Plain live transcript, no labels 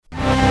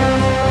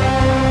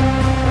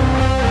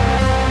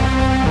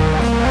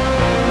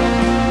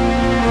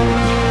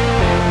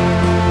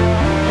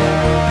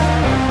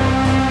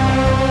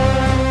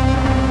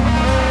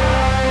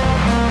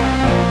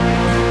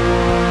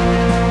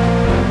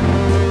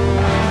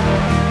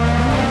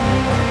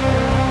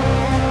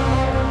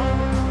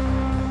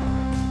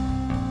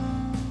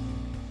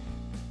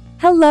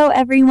Hello,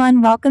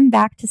 everyone. Welcome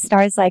back to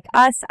Stars Like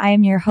Us. I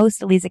am your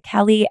host, Eliza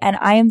Kelly, and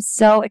I am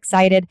so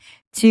excited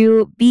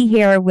to be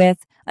here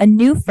with a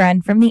new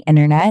friend from the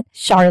internet,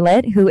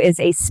 Charlotte, who is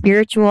a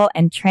spiritual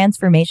and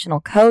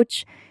transformational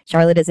coach.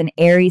 Charlotte is an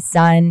Aries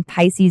sun,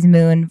 Pisces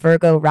moon,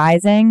 Virgo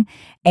rising,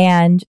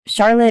 and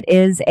Charlotte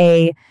is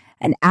an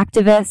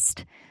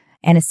activist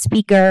and a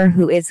speaker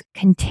who is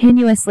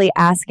continuously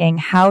asking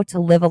how to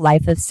live a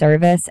life of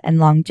service and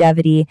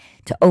longevity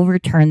to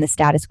overturn the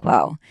status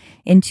quo.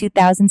 In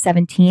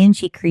 2017,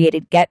 she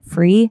created Get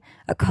Free,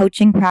 a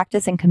coaching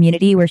practice and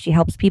community where she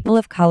helps people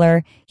of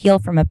color heal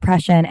from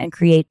oppression and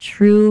create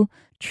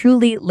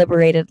truly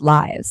liberated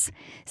lives.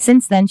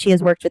 Since then, she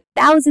has worked with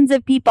thousands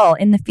of people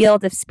in the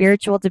field of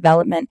spiritual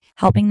development,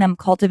 helping them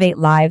cultivate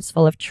lives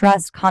full of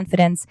trust,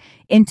 confidence,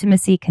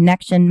 intimacy,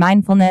 connection,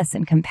 mindfulness,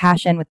 and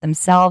compassion with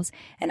themselves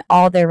and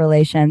all their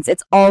relations.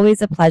 It's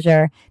always a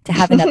pleasure to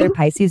have another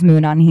Pisces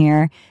moon on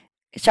here.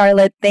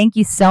 Charlotte, thank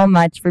you so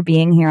much for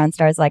being here on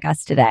Stars Like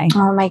Us today.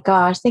 Oh my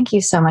gosh, thank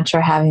you so much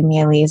for having me,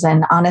 Elise.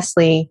 And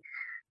honestly,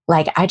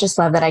 I just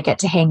love that I get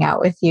to hang out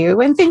with you.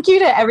 And thank you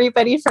to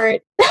everybody for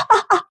it.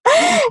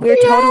 We're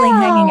totally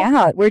hanging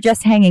out. We're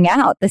just hanging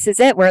out. This is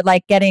it. We're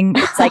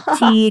it's like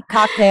tea,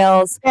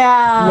 cocktails,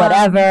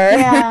 whatever.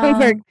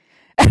 Yeah.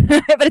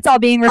 But it's all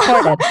being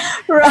recorded.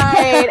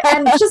 Right.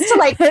 And just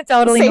to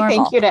totally say normal.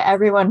 Thank you to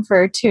everyone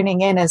for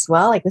tuning in as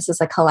well. This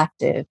is a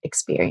collective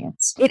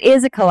experience. It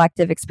is a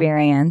collective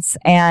experience.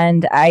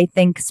 And I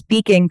think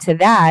speaking to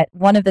that,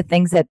 one of the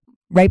things that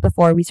right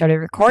before we started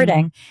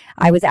recording,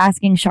 I was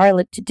asking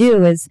Charlotte to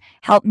do is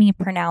help me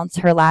pronounce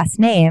her last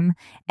name.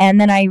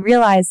 And then I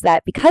realized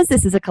that because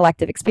this is a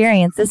collective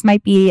experience, this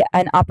might be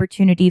an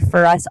opportunity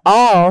for us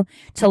all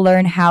to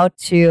learn how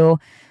to,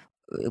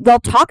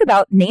 talk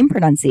about name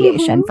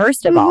pronunciation,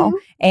 first of all,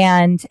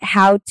 and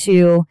how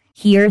to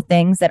hear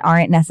things that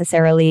aren't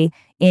necessarily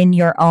in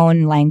your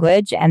own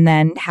language, and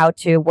then how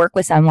to work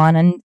with someone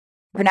and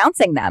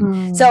pronouncing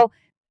them. So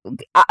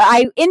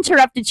I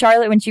interrupted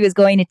Charlotte when she was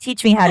going to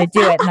teach me how to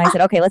do it. And I said,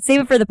 okay, let's save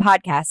it for the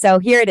podcast. So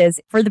here it is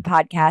for the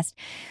podcast.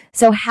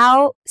 So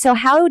how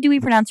do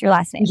we pronounce your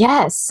last name?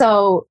 Yes.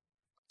 So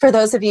for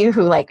those of you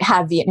who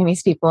have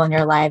Vietnamese people in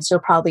your lives, you'll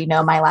probably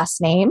know my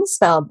last name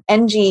spelled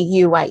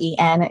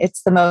Nguyen.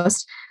 It's the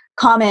most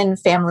common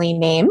family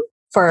name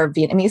for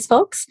Vietnamese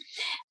folks.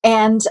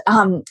 And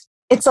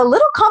it's a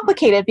little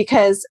complicated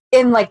because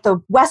in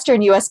the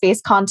Western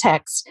US-based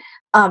context,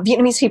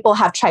 Vietnamese people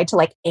have tried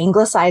to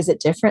anglicize it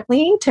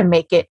differently to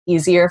make it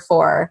easier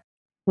for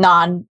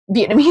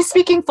non-Vietnamese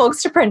speaking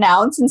folks to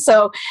pronounce. And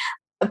so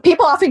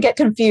people often get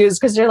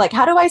confused because they're like,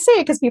 how do I say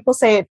it? Because people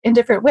say it in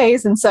different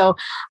ways. And so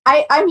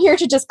I'm here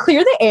to just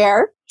clear the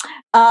air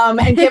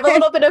and give a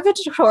little bit of a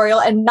tutorial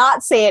and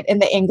not say it in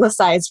the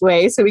anglicized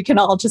way so we can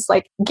all just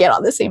get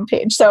on the same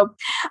page. So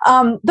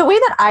the way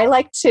that I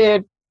like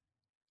to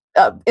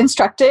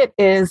instruct it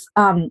is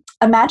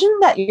imagine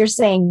that you're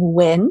saying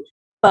win,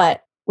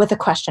 but with a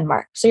question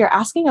mark. So you're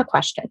asking a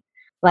question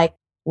like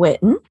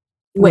win.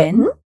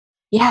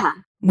 Yeah.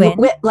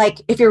 Win.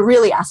 If you're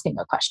really asking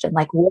a question,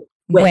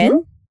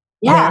 Win.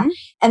 Yeah. Win.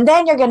 And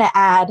then you're going to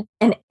add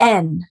an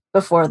N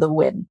before the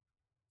win.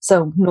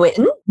 So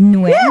Nguyen.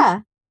 Nguyen. Yeah.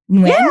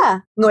 Nguyen. Yeah.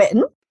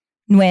 Nguyen.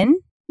 Nguyen.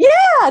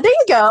 Yeah. There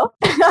you go.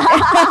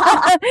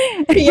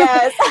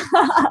 Yes.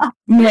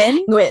 Nguyen.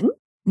 Nguyen.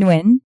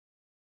 Nguyen.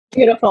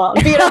 Beautiful.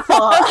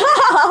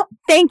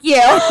 Thank you.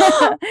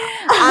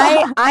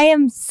 I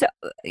am so,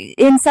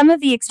 in some of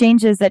the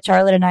exchanges that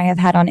Charlotte and I have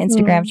had on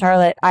Instagram,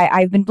 Charlotte,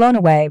 I've been blown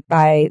away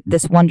by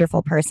this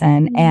wonderful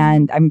person.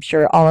 And I'm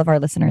sure all of our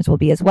listeners will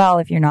be as well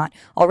if you're not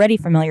already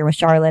familiar with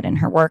Charlotte and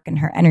her work and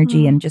her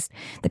energy and just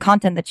the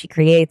content that she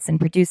creates and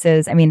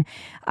produces. I mean,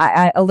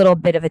 a little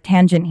bit of a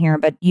tangent here,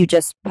 but you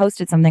just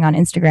posted something on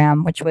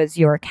Instagram, which was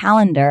your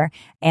calendar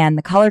and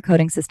the color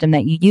coding system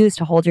that you use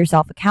to hold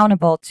yourself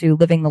accountable to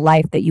living the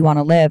life that you want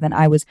to live. And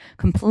I was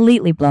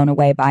completely blown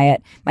away by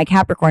it. My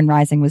Capricorn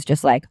rising was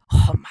just like,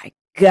 oh my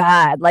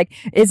God,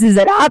 this is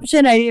an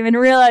option. I didn't even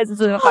realize this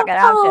was a fucking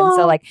option.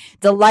 So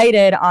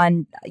delighted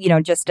on,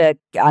 just on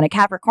a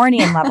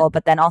Capricornian level,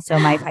 but then also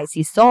my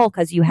Pisces soul,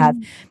 because you have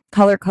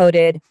color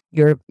coded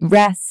your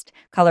rest,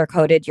 color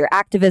coded your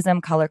activism,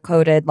 color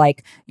coded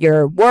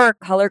your work,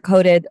 color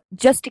coded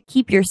just to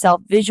keep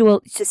yourself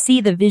visual, to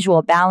see the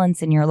visual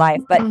balance in your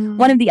life. But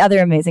one of the other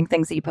amazing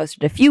things that you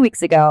posted a few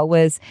weeks ago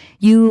was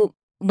you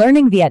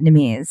learning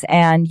Vietnamese.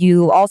 And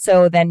you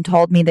also then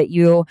told me that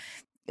you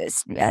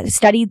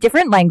study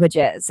different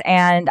languages.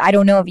 And I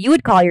don't know if you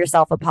would call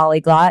yourself a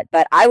polyglot,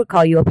 but I would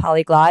call you a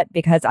polyglot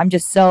because I'm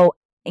just so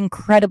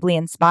incredibly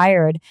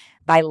inspired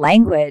by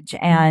language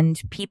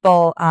and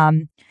people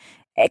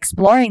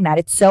exploring that.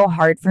 It's so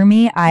hard for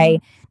me.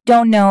 I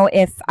don't know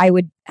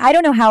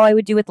how I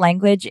would do with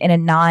language in a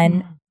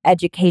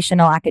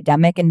non-educational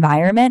academic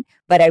environment,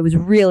 but I was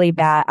really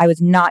bad. I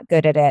was not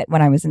good at it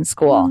when I was in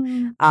school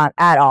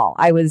at all.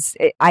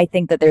 I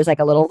think that there's a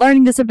little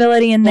learning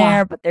disability in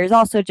there, but there's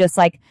also just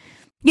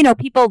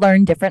people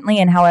learn differently,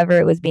 and however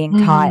it was being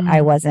taught,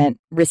 I wasn't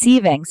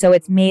receiving. So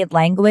it's made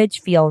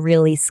language feel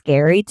really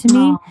scary to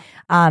me.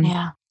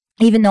 Yeah.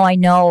 Even though I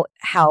know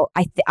how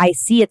I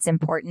see its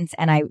importance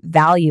and I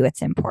value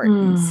its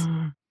importance.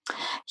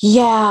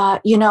 Yeah.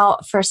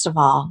 First of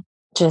all,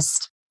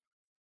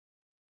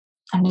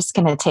 I'm just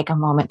going to take a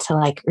moment to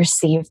like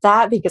receive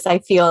that, because I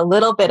feel a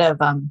little bit of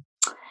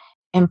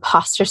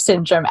imposter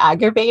syndrome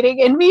aggravating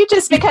in me,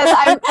 just because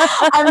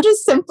I'm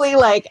just simply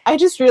like, I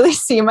just really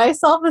see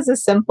myself as a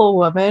simple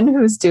woman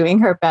who's doing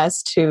her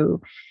best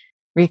to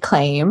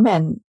reclaim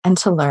and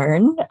to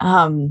learn.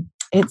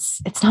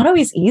 It's not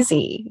always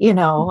easy,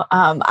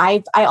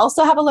 I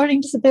also have a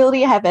learning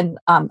disability. I have an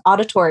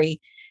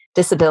auditory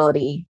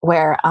disability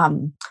where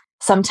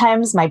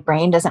sometimes my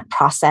brain doesn't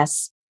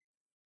process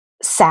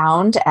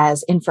sound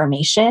as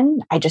information.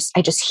 I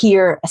just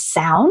hear a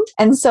sound.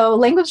 And so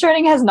language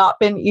learning has not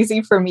been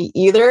easy for me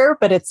either,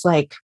 but it's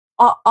like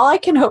all I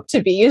can hope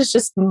to be is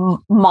just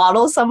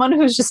model someone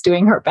who's just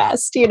doing her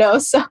best,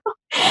 so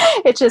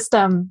it just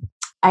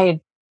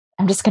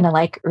I'm just going to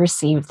like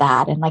receive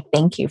that and like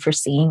thank you for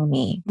seeing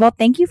me. Well,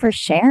 thank you for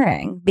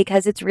sharing,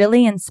 because it's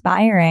really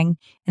inspiring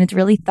and it's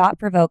really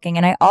thought-provoking.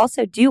 And I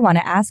also do want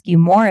to ask you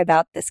more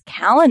about this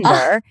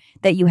calendar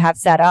that you have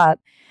set up.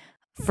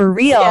 For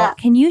real,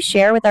 Can you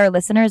share with our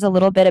listeners a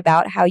little bit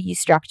about how you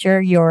structure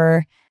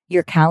your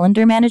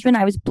calendar management?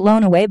 I was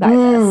blown away by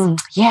this.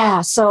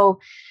 Yeah. So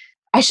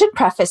I should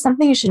preface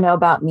something you should know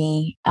about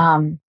me.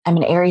 I'm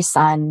an Aries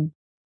sun,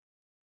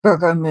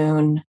 Virgo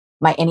moon.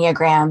 My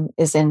Enneagram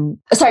is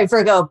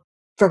Virgo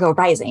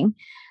rising.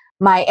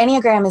 My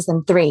Enneagram is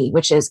in 3,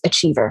 which is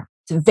achiever.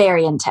 It's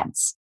very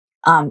intense.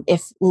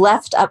 If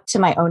left up to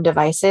my own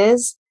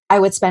devices, I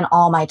would spend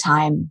all my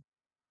time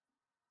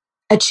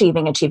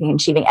achieving,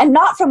 and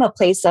not from a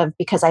place of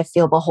because I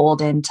feel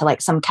beholden to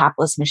like some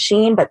capitalist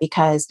machine, but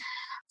because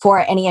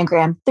for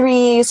Enneagram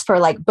 3s, for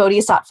like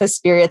Bodhisattva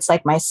spirits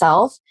like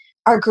myself,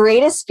 our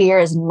greatest fear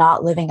is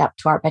not living up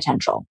to our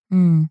potential.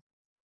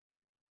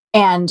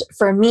 And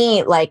for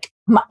me, like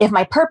if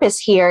my purpose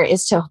here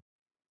is to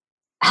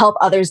help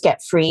others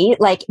get free,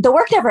 like the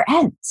work never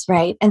ends,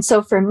 right? And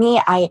so for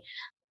me, I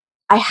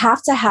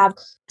have to have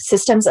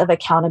systems of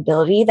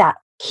accountability that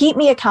keep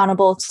me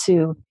accountable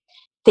to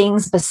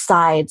things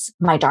besides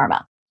my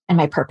dharma and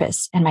my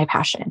purpose and my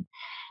passion.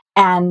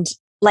 And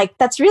like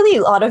that's really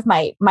a lot of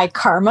my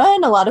karma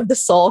and a lot of the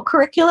soul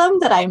curriculum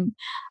that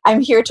I'm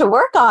here to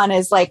work on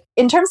is like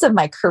in terms of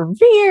my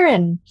career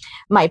and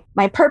my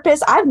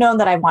purpose. I've known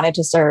that I wanted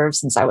to serve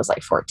since I was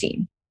like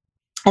 14.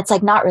 It's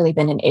like not really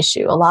been an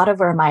issue. A lot of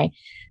where my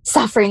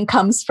suffering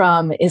comes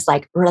from is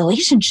like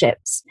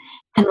relationships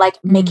and like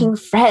making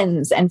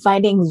friends and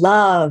finding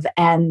love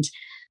and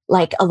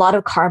like a lot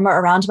of karma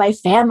around my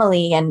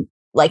family and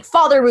like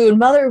father wound,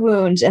 mother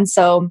wound. And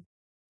so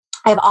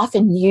I've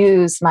often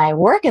used my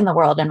work in the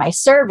world and my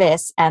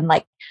service and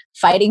like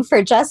fighting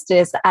for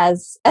justice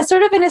as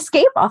sort of an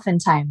escape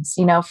oftentimes,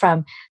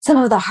 from some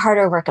of the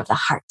harder work of the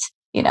heart,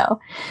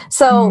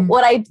 So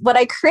what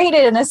I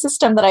created in a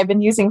system that I've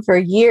been using for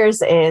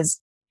years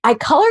is I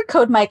color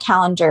code my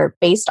calendar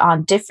based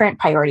on different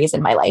priorities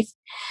in my life.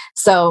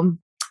 So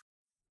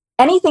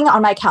anything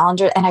on my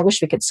calendar, and I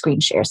wish we could screen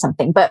share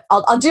something, but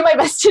I'll do my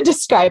best to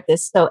describe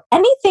this. So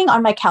anything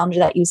on my calendar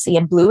that you see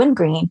in blue and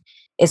green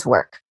is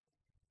work.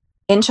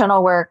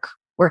 Internal work,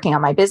 working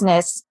on my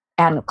business,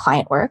 and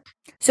client work.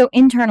 So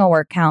internal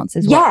work counts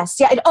as well? Yes.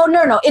 Yeah. Oh,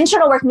 no.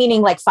 Internal work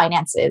meaning like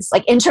finances,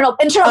 like internal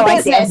business. I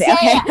see.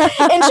 Okay.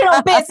 Yeah.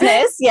 Internal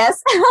business.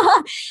 Yes.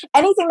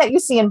 Anything that you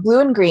see in blue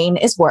and green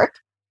is work.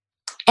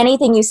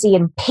 Anything you see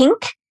in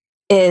pink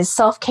is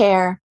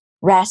self-care,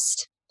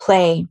 rest,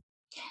 play.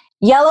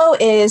 Yellow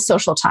is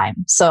social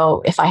time.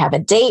 So if I have a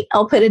date,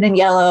 I'll put it in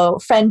yellow,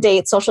 friend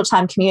date, social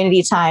time,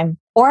 community time.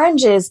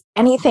 Orange is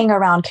anything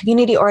around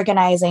community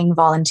organizing,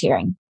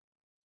 volunteering.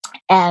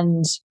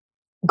 And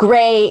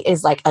gray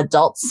is like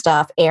adult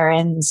stuff,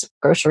 errands,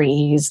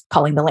 groceries,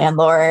 calling the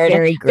landlord.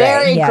 Very gray.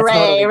 Very gray,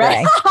 totally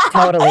right? Gray.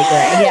 Totally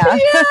gray. Yeah.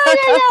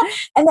 Yeah.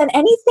 And then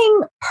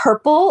anything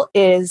purple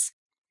is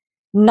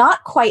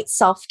not quite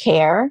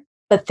self-care,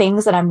 but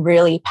things that I'm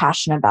really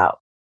passionate about.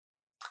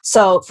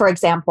 So, for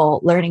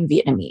example, learning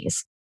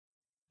Vietnamese.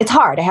 It's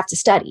hard. I have to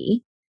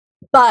study,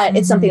 but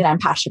it's something that I'm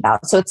passionate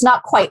about. So it's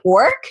not quite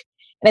work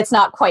and it's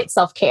not quite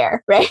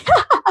self-care, right?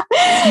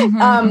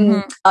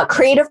 A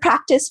creative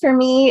practice for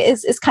me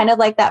is kind of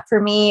like that for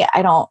me.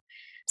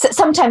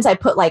 Sometimes I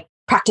put like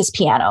practice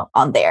piano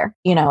on there,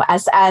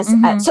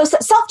 so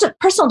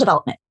personal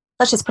development.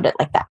 Let's just put it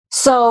like that.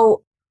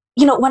 So,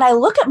 when I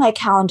look at my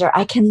calendar,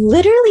 I can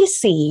literally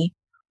see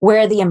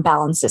where the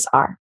imbalances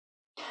are.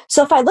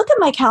 So if I look at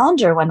my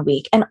calendar one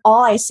week and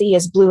all I see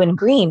is blue and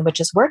green, which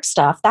is work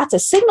stuff, that's a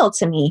signal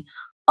to me,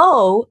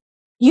 oh,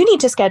 you need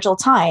to schedule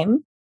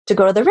time to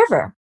go to the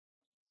river.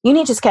 You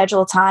need to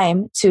schedule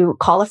time to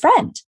call a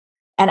friend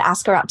and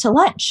ask her out to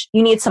lunch.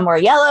 You need some more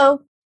yellow.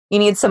 You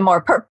need some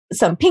more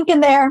some pink in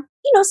there.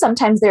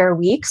 Sometimes there are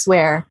weeks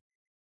where,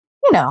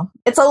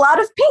 it's a lot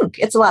of pink.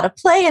 It's a lot of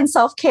play and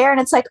self-care. And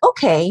it's like,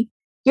 okay,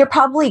 you're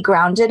probably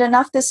grounded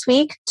enough this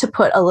week to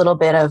put a little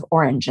bit of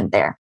orange in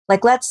there.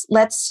 Like,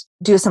 let's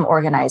do some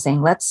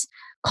organizing. Let's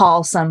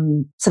call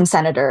some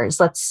senators.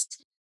 Let's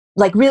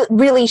like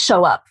really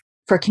show up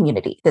for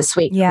community this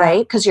week,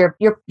 right? Because you're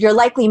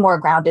likely more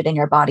grounded in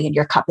your body and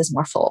your cup is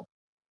more full,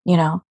 you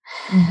know?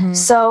 Mm-hmm.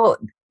 So,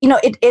 you know,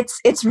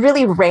 it's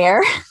really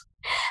rare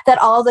that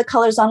all the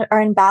colors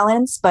are in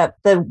balance, but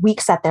the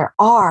weeks that there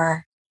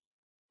are,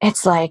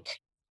 it's like,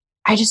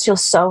 I just feel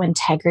so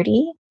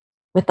integrity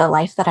with the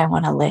life that I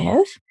want to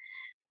live.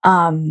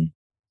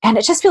 And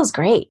it just feels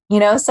great, you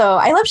know? So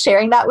I love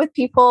sharing that with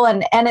people.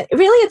 And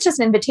it's just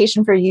an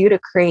invitation for you to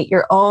create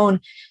your own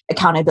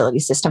accountability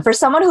system. For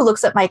someone who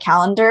looks at my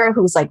calendar,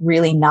 who's like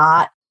really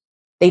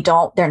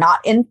they're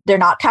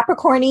not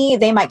Capricorn-y,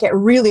 they might get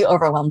really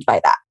overwhelmed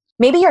by that.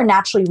 Maybe you're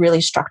naturally really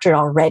structured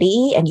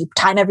already and you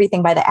time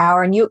everything by the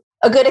hour, and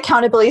a good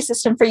accountability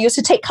system for you is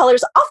to take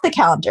colors off the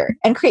calendar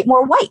and create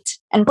more white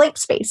and blank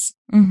space.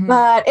 Mm-hmm.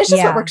 But it's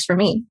just what works for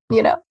me,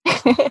 you know?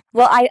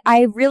 Well,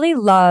 I really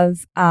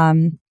love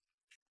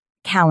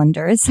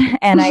calendars,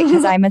 and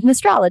because I'm an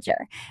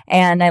astrologer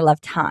and I love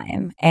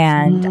time,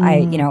 and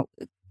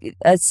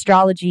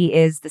astrology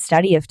is the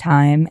study of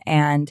time,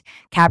 and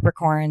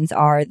Capricorns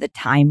are the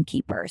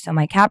timekeeper. So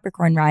my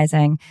Capricorn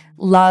rising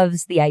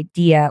loves the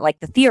idea,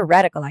 like the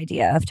theoretical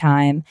idea of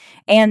time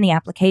and the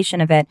application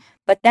of it.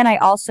 But then I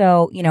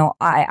also,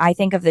 I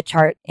think of the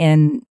chart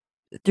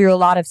through a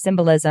lot of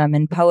symbolism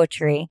and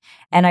poetry.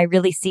 And I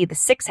really see the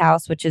 6th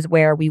house, which is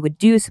where we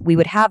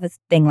would have a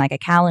thing like a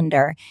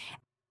calendar,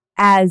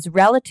 as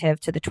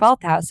relative to the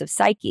 12th house of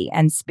psyche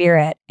and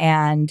spirit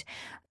and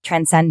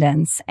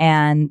transcendence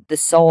and the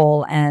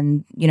soul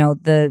and,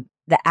 the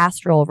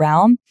astral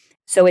realm.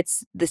 So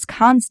it's this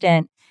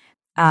constant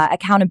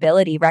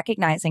accountability,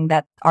 recognizing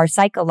that our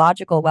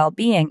psychological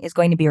well-being is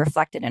going to be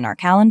reflected in our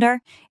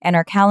calendar, and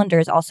our calendar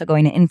is also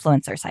going to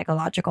influence our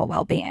psychological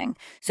well-being.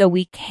 So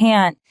we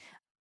can't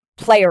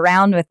play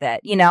around with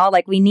it,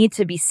 like we need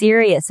to be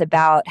serious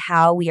about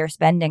how we are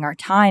spending our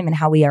time and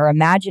how we are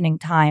imagining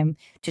time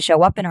to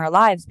show up in our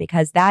lives,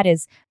 because that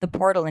is the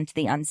portal into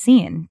the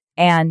unseen.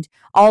 And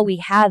all we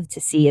have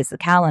to see is the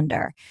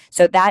calendar.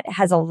 So that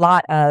has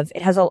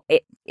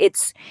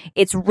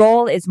its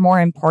role is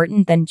more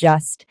important than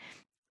just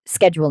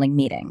scheduling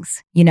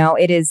meetings.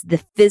 It is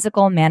the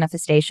physical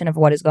manifestation of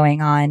what is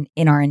going on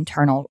in our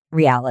internal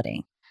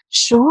reality.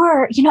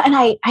 Sure. And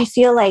I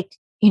feel like,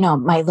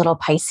 my little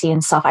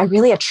Piscean self, I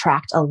really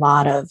attract a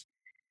lot of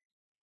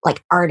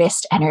like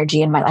artist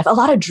energy in my life, a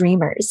lot of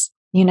dreamers,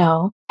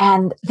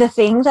 and the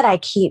thing that I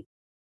keep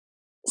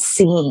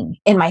seeing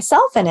in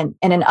myself and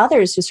in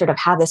others who sort of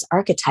have this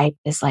archetype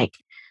is like,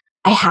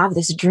 I have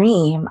this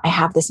dream, I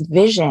have this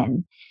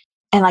vision,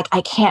 and like,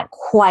 I can't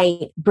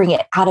quite bring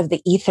it out of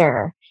the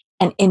ether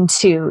and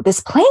into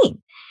this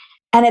plane.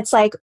 And it's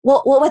like,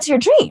 well, what's your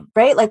dream,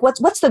 right? Like,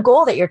 what's the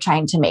goal that you're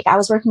trying to make? I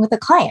was working with a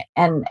client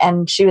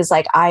and she was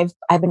like, I've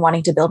been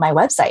wanting to build my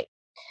website.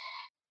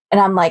 And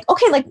I'm like,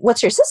 okay, like,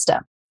 what's your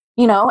system?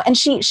 And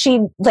she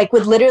like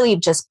would literally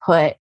just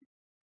put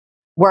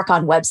work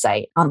on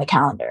website on the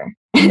calendar.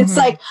 Mm-hmm. It's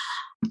like,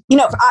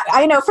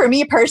 I know for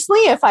me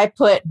personally, if I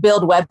put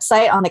build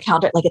website on the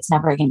calendar, like it's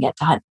never going to get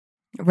done.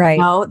 Right.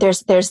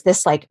 There's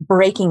this like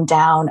breaking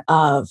down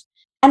of,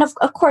 and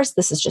of course,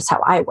 this is just how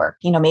I work.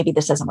 Maybe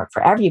this doesn't work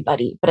for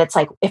everybody, but it's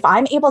like, if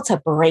I'm able to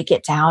break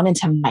it down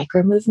into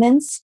micro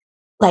movements,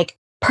 like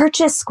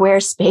purchase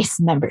Squarespace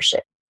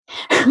membership,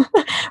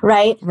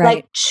 right?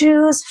 Like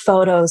choose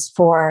photos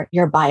for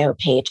your bio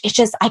page. It's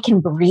just, I can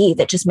breathe.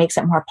 It just makes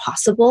it more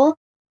possible.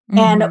 Mm-hmm.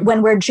 And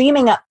when we're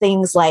dreaming up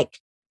things like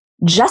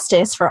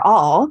justice for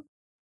all,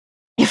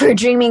 if we're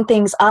dreaming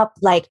things up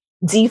like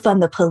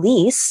defund the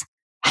police,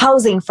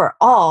 housing for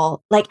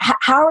all, like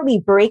how are we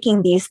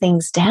breaking these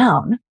things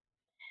down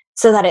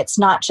so that it's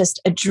not just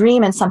a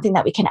dream and something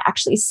that we can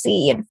actually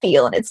see and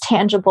feel and it's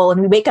tangible, and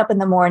we wake up in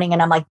the morning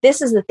and I'm like,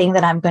 this is the thing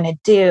that I'm going to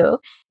do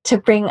to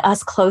bring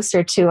us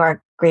closer to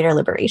our greater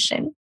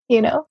liberation,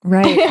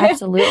 Right.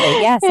 Absolutely.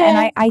 Yes.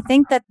 And I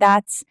think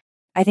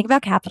I think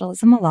about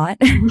capitalism a lot.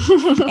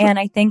 And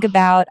I think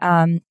about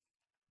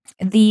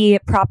the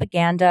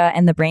propaganda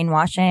and the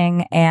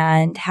brainwashing,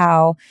 and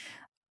how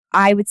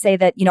I would say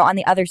that, on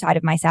the other side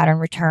of my Saturn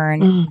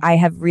return, I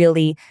have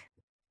really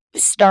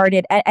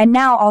started, and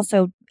now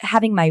also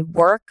having my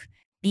work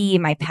be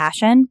my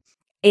passion,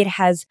 it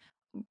has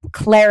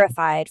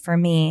clarified for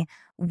me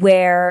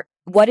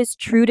what is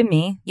true to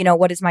me,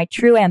 what is my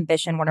true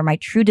ambition, what are my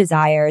true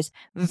desires,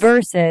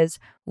 versus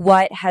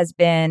what has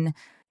been,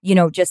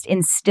 just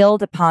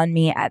instilled upon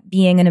me at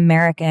being an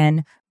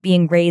American,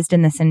 being raised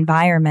in this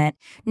environment.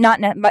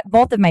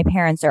 Both of my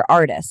parents are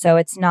artists, so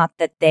it's not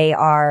that they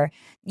are,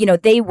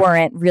 they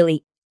weren't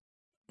really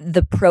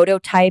the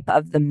prototype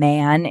of the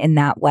man in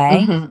that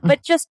way,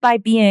 but just by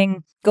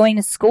going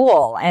to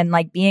school and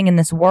like being in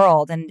this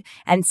world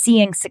and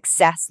seeing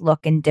success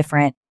look in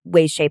different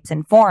ways, shapes,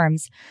 and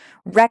forms,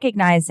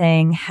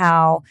 recognizing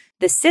how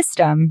the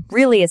system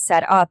really is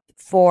set up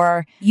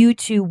for you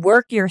to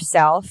work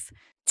yourself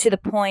to the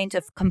point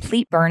of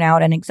complete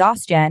burnout and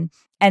exhaustion,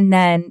 And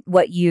then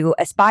what you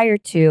aspire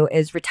to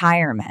is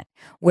retirement,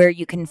 where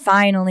you can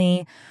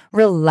finally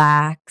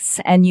relax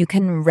and you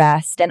can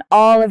rest and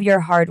all of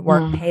your hard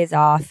work pays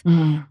off.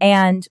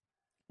 And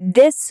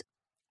this,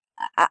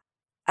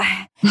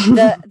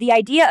 the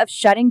idea of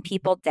shutting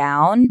people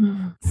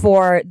down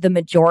for the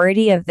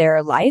majority of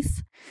their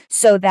life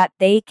so that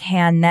they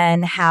can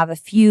then have a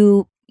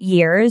few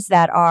years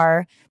that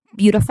are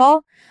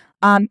beautiful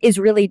is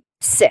really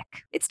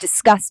sick. It's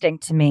disgusting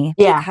to me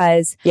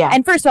because,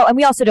 and first of all, and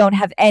we also don't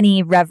have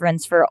any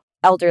reverence for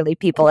elderly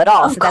people at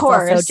all. So that's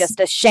also just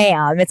a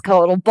sham. It's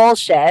total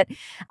bullshit.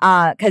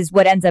 Because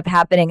what ends up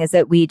happening is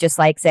that we just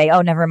like say,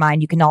 oh, never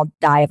mind, you can all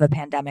die of a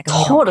pandemic and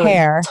we don't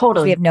care.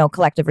 We have no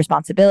collective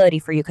responsibility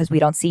for you because we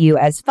don't see you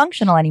as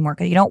functional anymore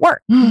because you don't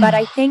work. But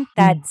I think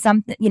that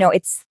something,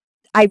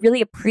 I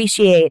really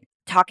appreciate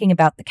talking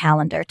about the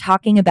calendar,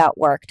 talking about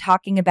work,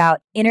 talking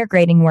about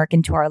integrating work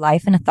into our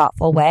life in a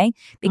thoughtful way,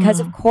 because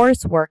of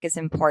course work is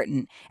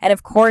important. And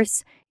of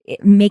course,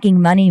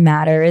 making money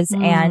matters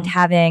and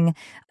having,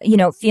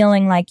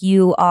 feeling like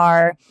you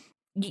are,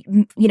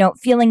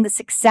 feeling the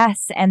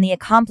success and the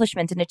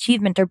accomplishment and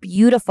achievement are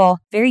beautiful,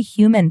 very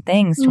human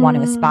things to want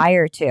to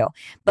aspire to.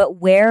 But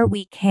where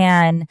we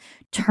can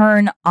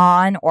turn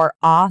on or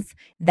off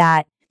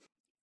that,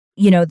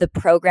 the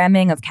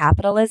programming of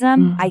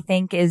capitalism, I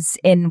think is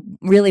in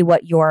really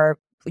what you're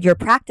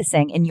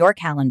practicing in your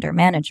calendar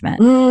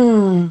management.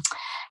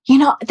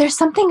 There's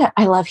something that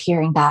I love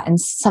hearing that, and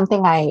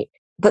something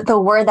the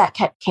word that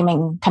kept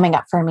coming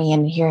up for me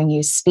and hearing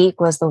you speak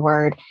was the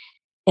word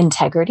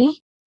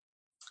integrity,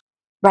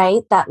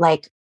 right? That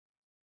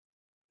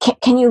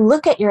can you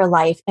look at your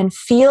life and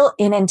feel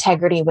in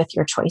integrity with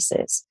your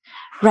choices,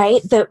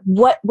 right? That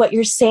what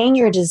you're saying,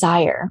 your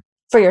desire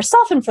for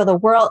yourself and for the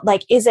world,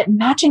 is it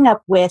matching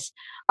up with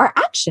our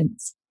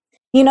actions?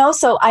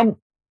 So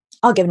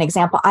I'll give an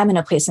example. I'm in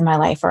a place in my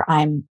life where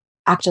I'm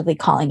actively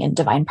calling in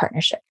divine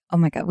partnership. Oh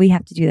my God, we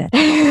have to do that.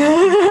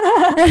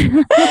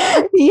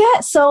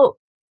 Yeah. So,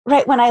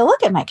 right, when I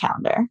look at my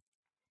calendar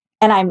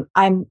and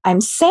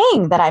I'm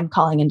saying that I'm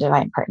calling in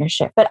divine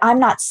partnership, but I'm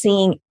not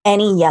seeing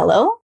any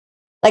yellow.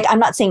 I'm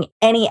not seeing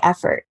any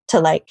effort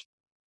to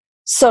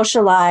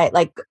socialize,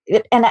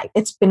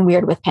 it's been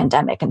weird with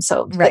pandemic. And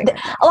so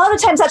a lot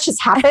of times that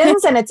just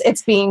happens and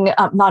it's being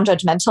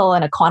non-judgmental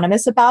and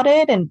equanimous about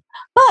it.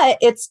 But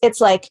it's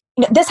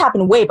this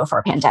happened way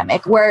before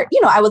pandemic where,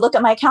 I would look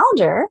at my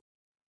calendar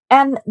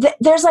and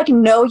there's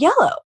no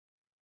yellow.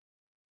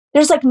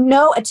 There's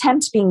no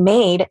attempt being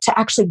made to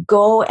actually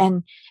go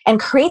and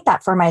create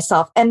that for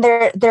myself. And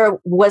there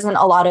wasn't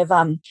a lot of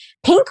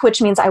pink,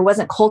 which means I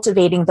wasn't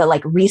cultivating the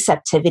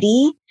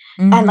receptivity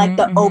and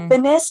the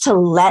openness to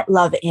let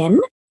love in.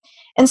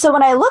 And so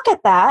when I look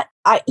at that,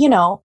 I'm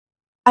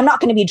not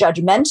going to be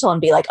judgmental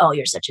and be like, oh,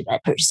 you're such a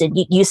bad person.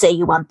 You say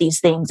you want these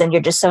things and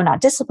you're just so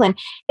not disciplined.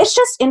 It's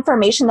just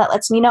information that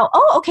lets me know,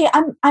 oh, okay,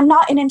 I'm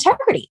not in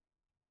integrity.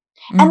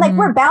 And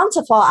we're bound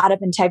to fall out of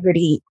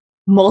integrity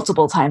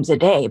multiple times a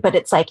day, but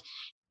it's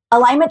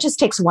alignment just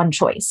takes one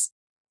choice,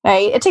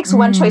 right? It takes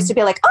one choice to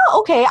be like, oh,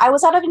 okay, I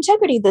was out of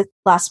integrity this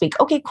last week.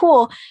 Okay,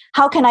 cool.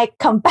 How can I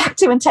come back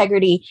to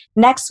integrity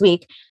next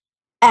week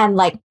and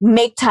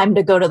make time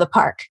to go to the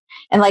park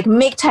and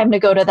make time to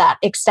go to that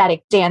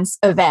ecstatic dance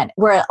event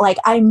where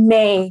I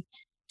may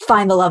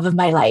find the love of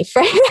my life,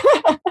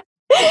 right?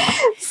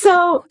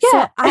 So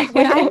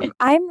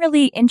I'm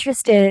really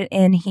interested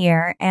in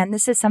here, and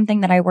this is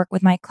something that I work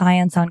with my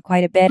clients on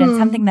quite a bit, and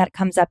something that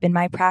comes up in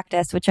my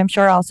practice, which I'm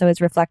sure also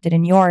is reflected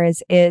in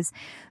yours, is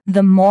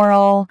the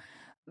moral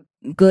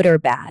good or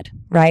bad,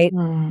 right?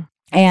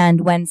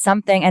 And when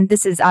something, and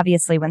this is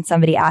obviously when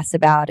somebody asks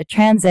about a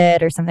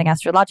transit or something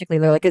astrologically,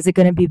 they're like, is it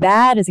going to be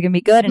bad? Is it going to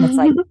be good? And it's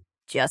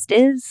just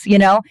is,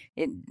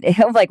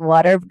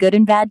 what are good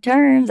and bad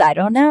terms? I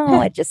don't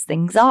know. It just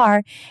things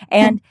are.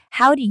 And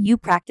how do you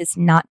practice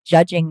not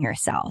judging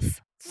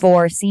yourself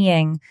for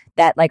seeing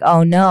that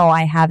oh no,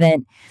 I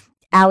haven't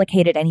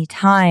allocated any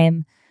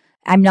time.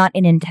 I'm not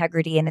in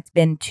integrity and it's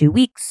been 2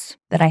 weeks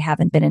that I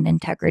haven't been in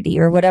integrity,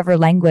 or whatever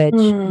language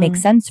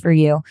makes sense for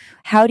you.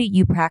 How do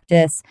you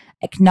practice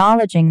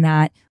acknowledging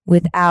that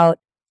without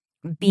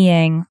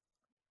being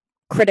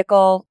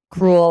critical,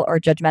 cruel, or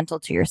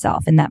judgmental to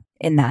yourself in that?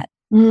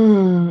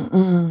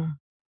 Well,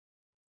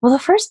 the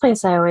first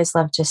place I always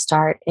love to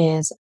start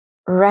is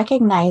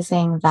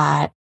recognizing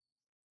that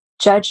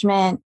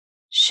judgment,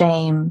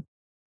 shame,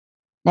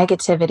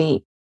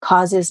 negativity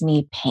causes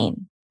me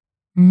pain.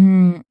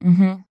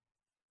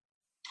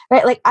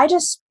 Right? I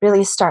just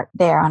really start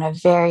there on a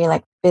very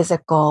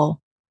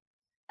physical,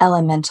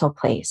 elemental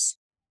place.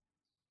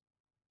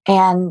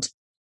 And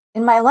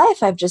in my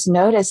life, I've just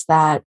noticed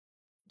that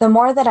the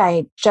more that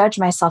I judge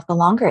myself, the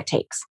longer it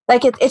takes.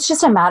 It's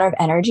just a matter of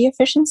energy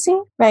efficiency,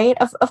 right?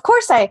 Of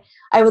course, I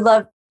would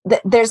love,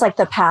 there's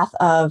the path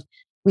of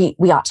we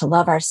ought to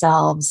love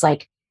ourselves,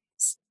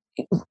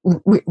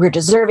 we're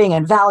deserving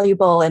and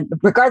valuable, and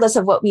regardless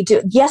of what we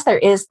do. Yes, there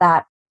is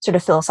that sort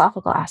of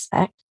philosophical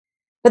aspect,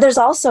 but there's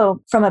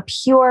also, from a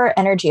pure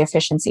energy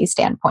efficiency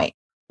standpoint,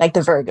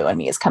 the Virgo in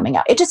me is coming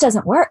out. It just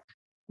doesn't work.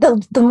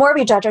 the more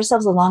we judge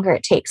ourselves, the longer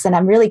it takes. And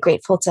I'm really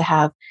grateful to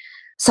have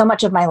so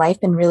much of my life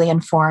been really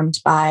informed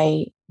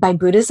by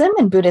Buddhism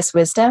and Buddhist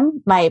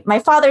wisdom. My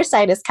father's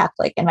side is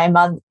Catholic, and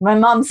my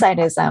mom's side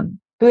is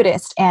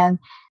Buddhist. And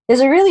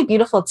there's a really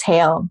beautiful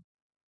tale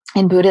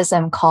in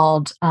Buddhism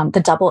called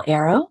the double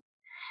arrow,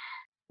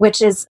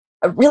 which is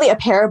really a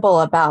parable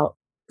about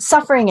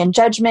suffering and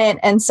judgment.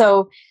 And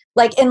so,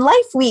 like in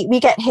life, we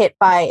get hit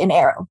by an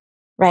arrow,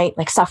 right?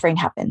 Like suffering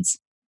happens,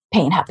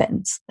 pain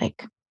happens,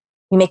 like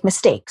we make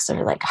mistakes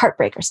or like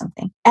heartbreak or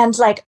something. And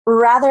like,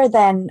 rather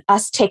than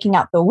us taking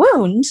out the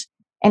wound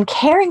and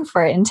caring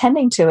for it and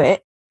tending to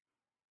it,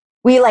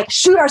 we like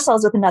shoot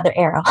ourselves with another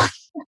arrow.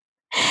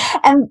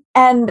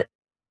 and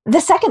the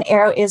second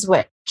arrow is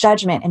what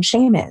judgment and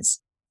shame is.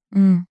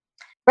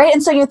 Right.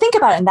 And so you think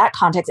about it in that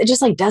context, it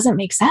just like doesn't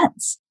make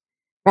sense,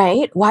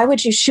 right? Why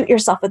would you shoot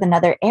yourself with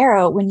another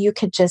arrow when you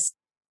could just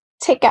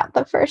take out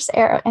the first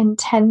arrow and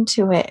tend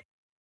to it?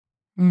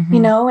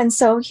 You know? And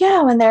so,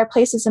 yeah, when there are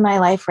places in my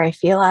life where I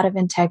feel out of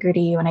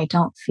integrity, when I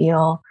don't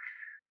feel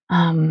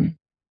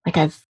like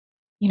I've,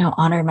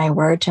 honored my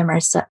word to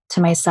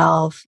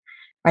myself,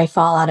 or I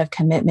fall out of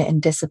commitment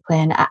and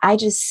discipline, I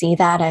just see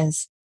that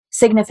as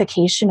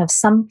signification of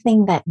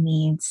something that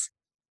needs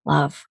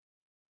love,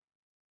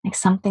 like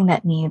something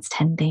that needs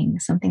tending,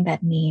 something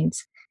that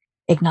needs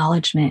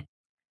acknowledgement,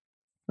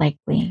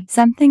 likely.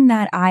 Something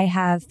that I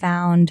have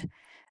found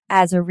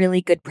as a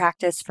really good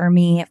practice for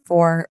me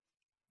for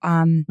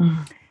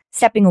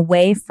stepping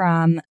away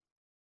from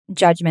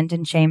judgment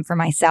and shame for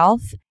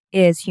myself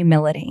is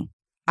humility.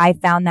 I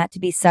found that to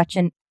be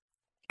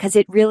because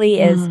it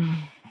really is,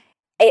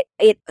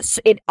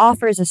 it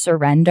offers a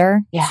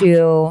surrender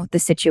to the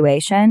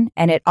situation,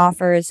 and it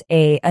offers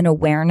an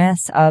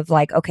awareness of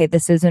like, okay,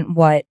 this isn't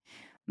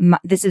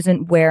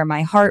where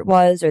my heart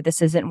was, or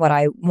this isn't what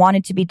I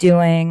wanted to be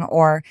doing,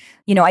 or,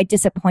 I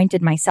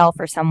disappointed myself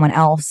or someone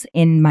else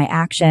in my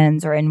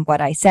actions or in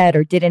what I said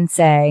or didn't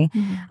say.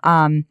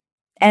 And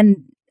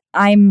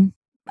I'm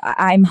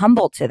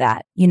humble to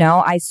that,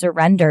 I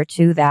surrender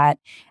to that,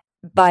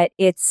 but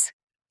it's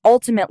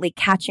ultimately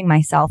catching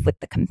myself with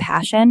the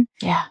compassion.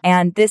 Yeah.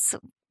 And this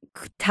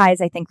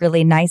ties, I think,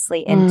 really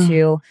nicely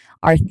into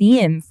our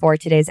theme for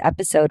today's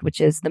episode,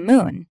 which is the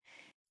moon.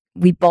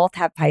 We both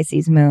have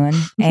Pisces moon,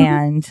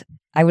 and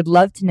I would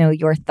love to know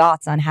your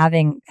thoughts on how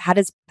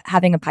does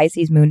having a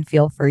Pisces moon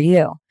feel for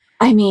you?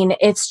 I mean,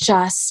 it's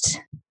just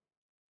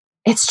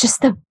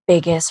the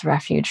biggest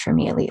refuge for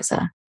me,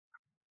 Eliza.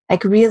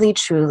 Like really,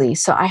 truly.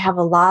 So I have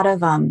a lot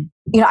of, I'm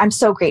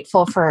so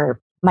grateful for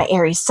my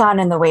Aries sun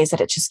and the ways that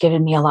it's just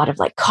given me a lot of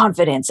like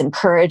confidence and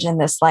courage in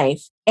this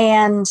life.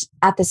 And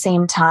at the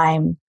same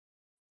time,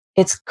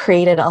 it's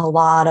created a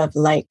lot of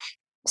like,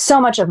 so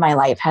much of my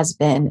life has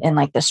been in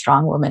like the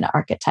strong woman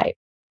archetype,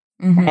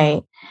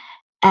 right?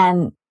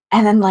 And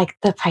then like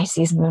the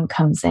Pisces moon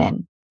comes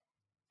in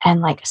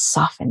and like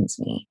softens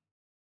me.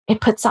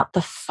 It puts out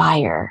the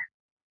fire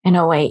in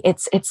a way.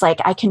 It's like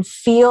I can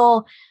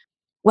feel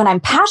when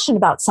I'm passionate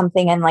about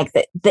something and like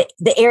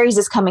the Aries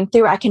is coming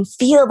through, I can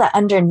feel that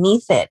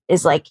underneath it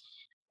is like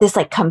this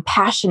like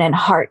compassion and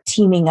heart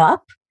teaming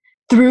up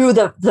through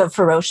the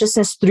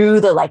ferociousness,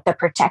 through the like the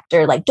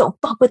protector, like don't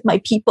fuck with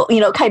my people,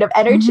 kind of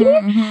energy,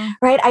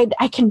 right?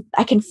 I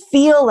can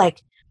feel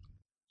like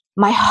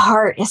my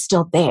heart is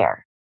still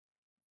there,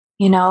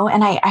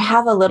 and I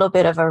have a little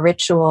bit of a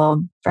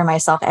ritual for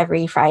myself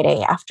every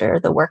Friday after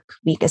the work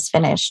week is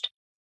finished,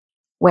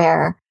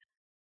 where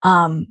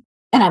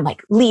and I'm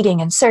like leading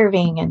and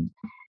serving and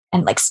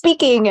like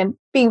speaking and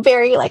being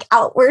very like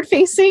outward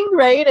facing,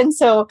 right? And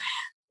so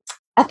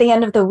at the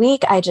end of the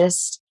week, I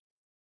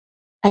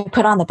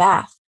put on the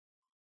bath,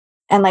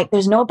 and like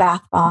there's no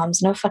bath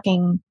bombs, no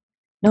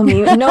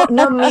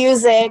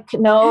music,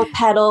 no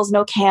petals,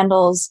 no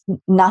candles,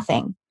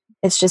 nothing.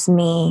 It's just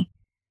me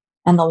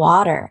and the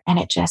water, and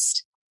I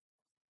just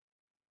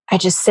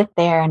sit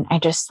there and I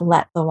just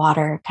let the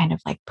water kind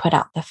of like put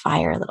out the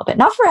fire a little bit,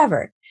 not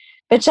forever,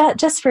 but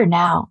just for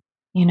now.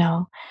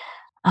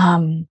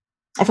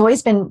 I've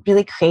always been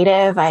really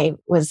creative. I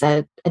was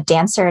a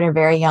dancer at a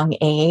very young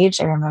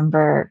age. I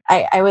remember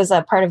I was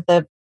a part of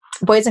the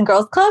Boys and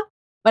Girls Club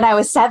when I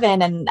was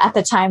 7. And at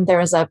the time there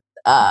was a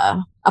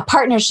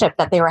partnership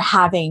that they were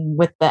having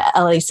with the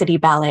LA City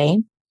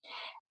Ballet.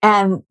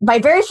 And my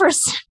very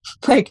first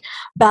like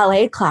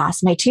ballet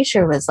class, my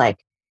teacher was like,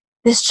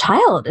 this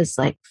child is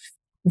like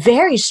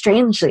very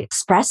strangely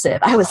expressive.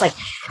 I was like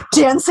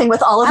dancing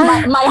with all of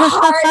my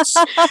heart.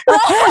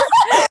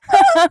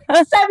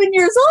 7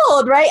 years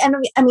old, right? And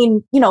I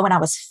mean, when I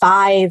was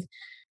 5,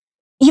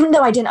 even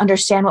though I didn't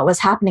understand what was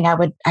happening, I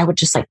would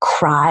just like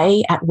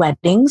cry at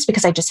weddings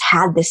because I just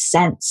had this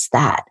sense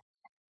that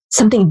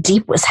something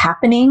deep was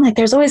happening. Like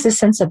there's always this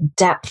sense of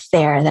depth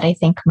there that I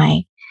think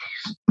my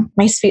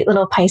sweet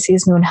little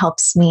Pisces moon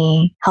helps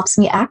me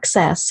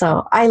access.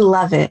 So I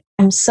love it.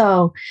 I'm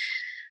so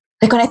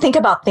like when I think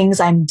about things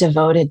I'm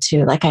devoted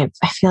to, like I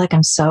feel like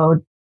I'm so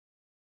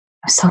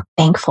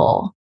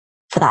thankful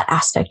for that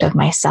aspect of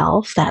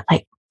myself that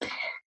like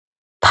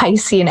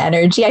Piscean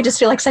energy. I just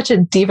feel like such a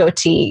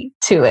devotee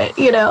to it,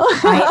 you know?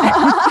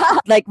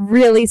 Like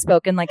really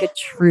spoken like a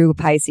true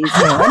Pisces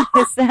moon.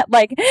 Is that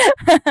like,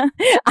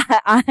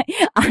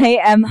 I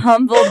am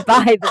humbled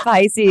by the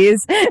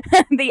Pisces,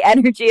 the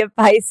energy of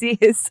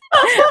Pisces.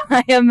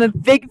 I am a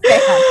big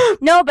fan.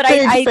 No, but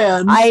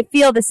I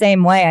feel the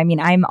same way. I mean,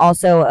 I'm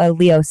also a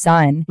Leo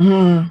sun.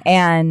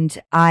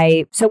 And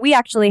so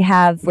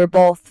we're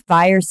both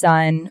fire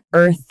sun,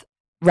 earth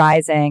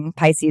rising,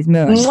 Pisces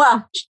moon.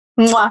 Mwah.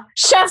 Mwah.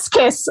 Chef's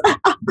kiss.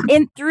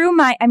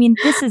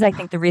 This is, I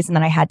think, the reason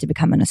that I had to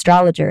become an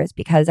astrologer is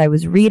because I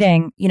was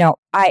reading,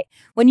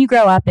 when you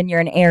grow up and you're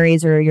an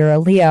Aries or you're a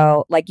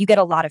Leo, like you get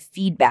a lot of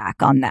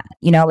feedback on that,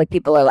 like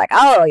people are like,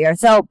 oh, you're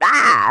so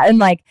bad. And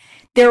like,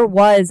 there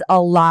was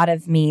a lot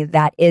of me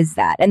that is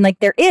that. And like,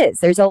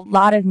 there's a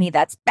lot of me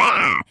that's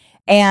bad.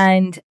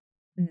 And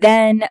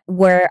then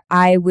where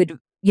it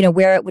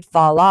would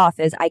fall off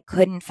is I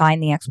couldn't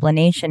find the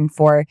explanation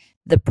for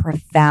the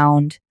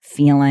profound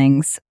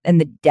feelings and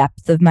the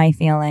depth of my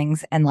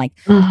feelings and like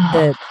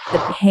the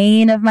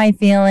pain of my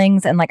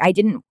feelings. And like,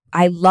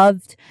 I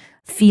loved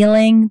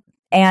feeling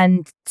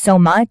and so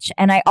much.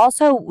 And I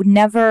also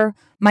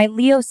my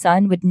Leo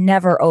sun would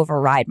never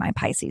override my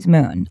Pisces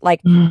moon. Like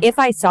if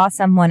I saw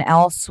someone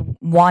else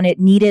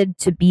needed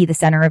to be the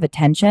center of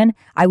attention,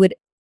 I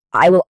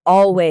will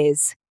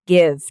always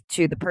give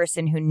to the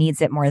person who needs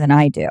it more than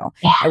I do.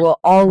 Yeah. I will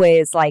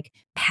always like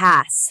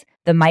pass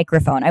the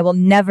microphone. I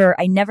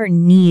never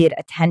need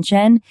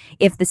attention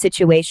if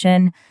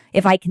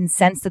I can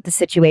sense that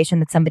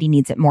somebody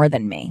needs it more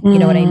than me. You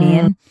know what I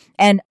mean?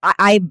 And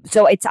I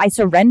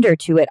surrender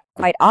to it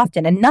quite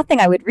often, and nothing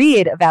I would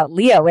read about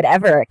Leo would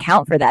ever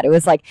account for that. It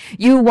was like,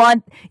 you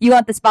want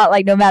the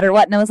spotlight no matter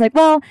what. And I was like,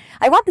 well,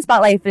 I want the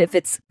spotlight if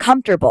it's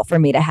comfortable for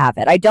me to have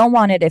it. I don't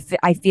want it if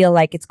I feel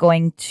like it's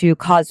going to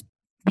cause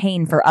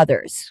pain for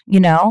others,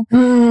 and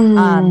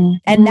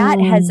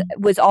that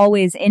was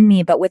always in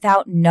me, but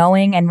without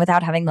knowing and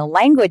without having the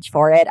language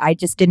for it, I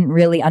just didn't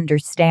really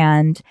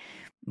understand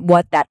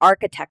what that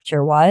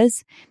architecture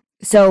was.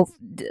 So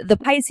the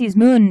Pisces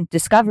moon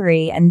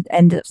discovery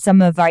and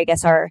some of our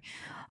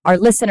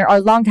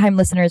longtime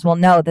listeners will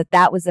know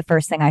that was the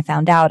first thing I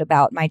found out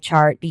about my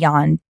chart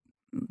beyond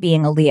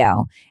being a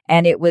Leo,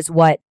 and it was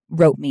what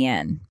wrote me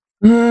in.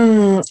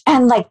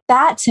 And like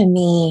that to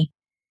me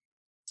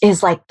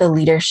is like the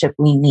leadership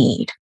we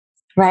need,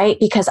 right?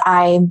 Because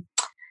I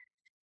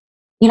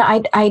don't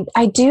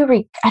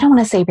want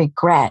to say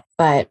regret,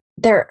 but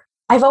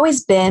I've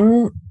always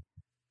been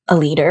a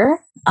leader,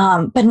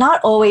 but not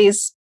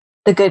always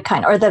the good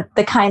kind or the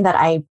kind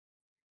that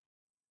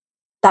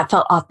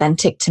felt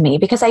authentic to me,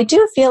 because I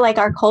do feel like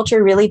our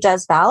culture really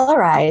does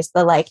valorize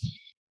the like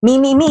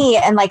me,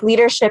 and like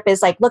leadership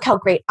is like, look how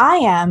great I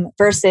am,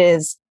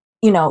 versus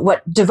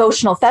what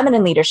devotional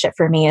feminine leadership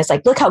for me is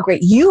like, look how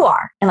great you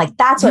are. And like,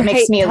 that's what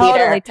makes me a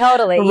leader.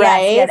 Totally.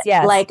 Right.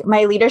 Yes. Like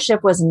my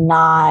leadership was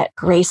not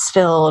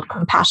grace-filled,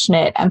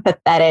 compassionate,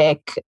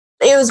 empathetic.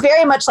 It was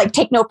very much like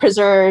take no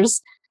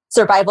prisoners,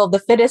 survival of the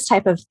fittest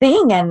type of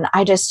thing. And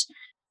I just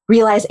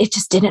realized it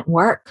just didn't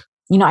work.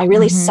 I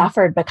really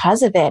suffered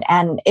because of it,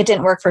 and it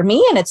didn't work for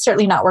me. And it's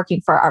certainly not working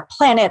for our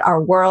planet,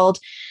 our world,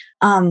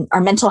 our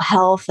mental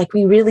health. Like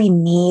we really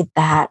need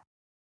that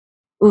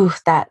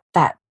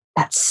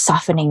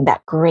softening,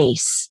 that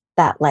grace,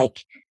 that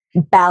like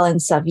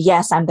balance of,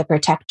 yes, I'm the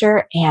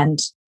protector, and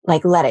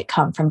like let it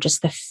come from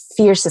just the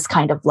fiercest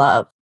kind of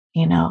love,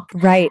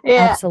 Right.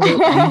 Yeah.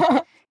 Absolutely.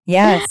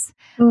 Yes.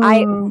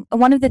 Mm.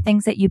 One of the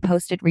things that you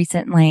posted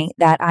recently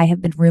that I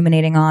have been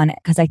ruminating on,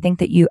 because I think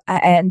that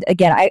and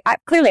again, I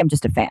clearly I'm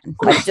just a fan,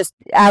 like just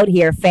out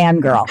here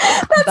fangirl.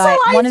 That's how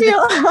I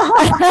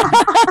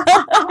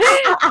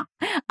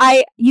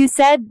feel. You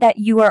said that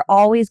you are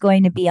always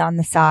going to be on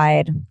the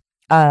side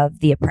of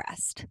the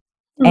oppressed.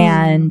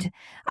 And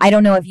I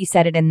don't know if you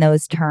said it in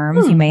those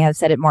terms. You may have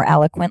said it more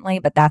eloquently,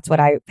 but that's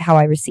how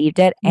I received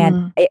it.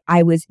 And it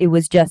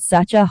was just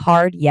such a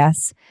hard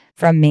yes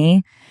from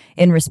me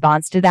in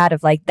response to that,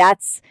 of like,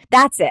 that's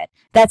it.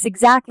 That's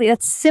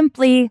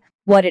simply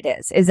what it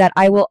is that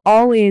I will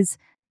always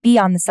be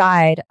on the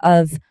side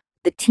of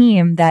the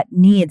team that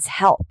needs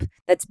help,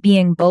 that's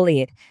being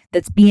bullied,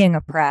 that's being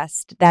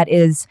oppressed, that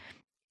is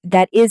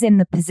in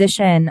the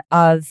position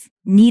of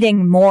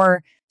needing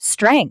more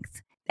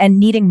strength and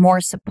needing more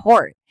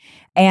support.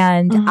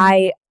 And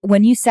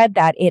when you said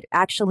that, it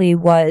actually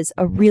was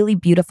a really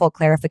beautiful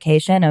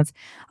clarification of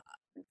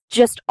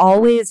just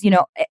always,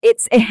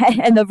 it's,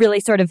 and the really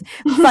sort of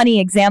funny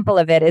example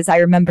of it is, I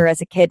remember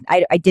as a kid,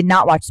 I did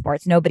not watch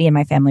sports. Nobody in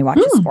my family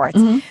watches sports,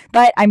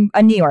 but I'm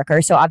a New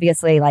Yorker. So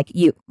obviously like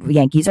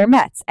Yankees or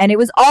Mets, and it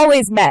was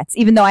always Mets,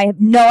 even though I have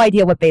no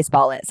idea what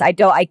baseball is. I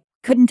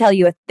couldn't tell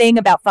you a thing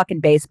about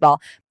fucking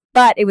baseball,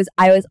 but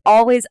I was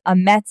always a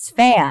Mets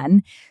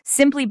fan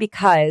simply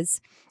because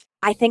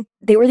I think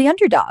they were the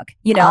underdog,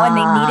 and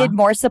they needed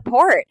more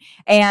support.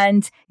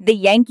 And the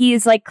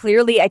Yankees, like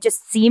clearly, it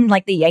just seemed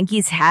like the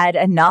Yankees had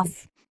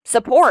enough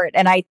support,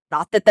 and I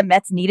thought that the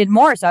Mets needed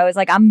more. So I was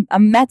like, I'm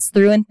Mets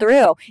through and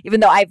through, even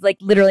though I've like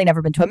literally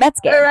never been to a Mets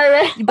game.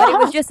 Right. But it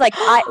was just like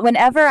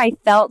whenever I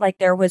felt like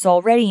there was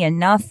already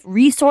enough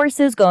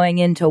resources going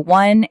into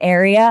one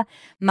area,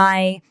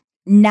 my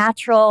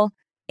natural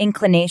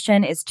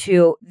inclination is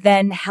to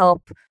then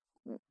help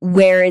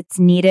where it's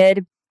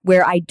needed,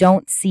 where I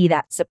don't see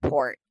that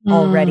support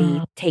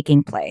already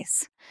taking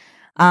place.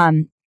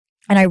 And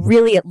I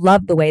really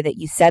love the way that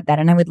you said that.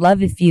 And I would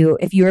love if you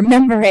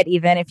remember it,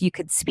 even if you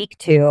could speak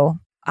to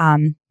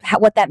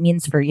what that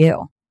means for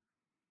you.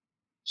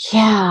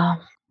 Yeah.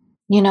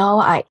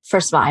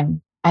 First of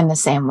all, I'm the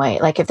same way.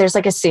 Like if there's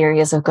like a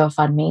series of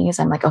GoFundMe's,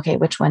 I'm like, okay,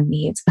 which one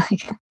needs?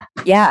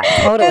 Yeah,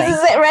 totally. This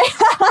is it, right?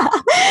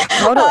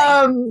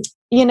 Totally.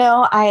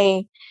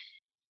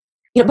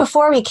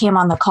 Before we came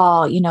on the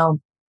call,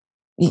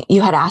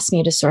 you had asked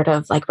me to sort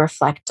of like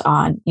reflect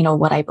on,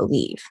 what I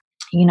believe,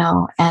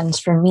 and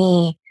for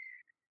me,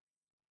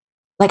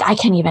 like I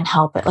can't even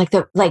help it. Like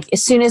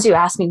as soon as you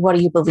ask me, what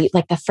do you believe?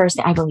 Like the first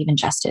thing, I believe in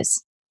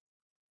justice.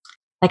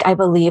 Like I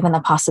believe in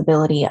the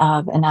possibility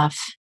of enough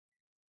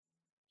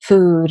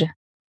food,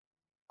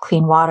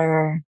 clean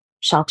water,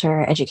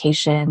 shelter,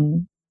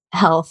 education,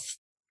 health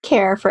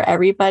care for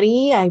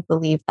everybody. I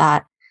believe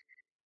that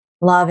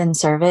love and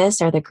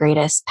service are the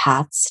greatest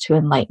paths to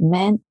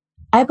enlightenment.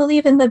 I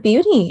believe in the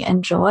beauty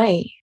and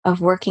joy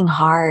of working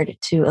hard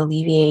to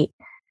alleviate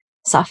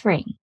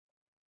suffering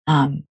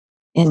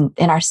in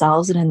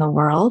ourselves and in the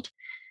world.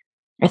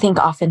 I think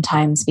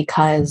oftentimes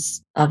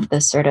because of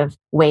the sort of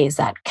ways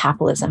that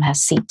capitalism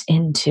has seeped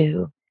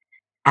into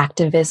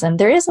activism,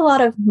 there is a lot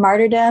of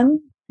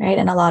martyrdom, right?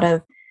 And a lot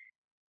of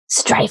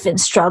strife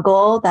and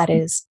struggle that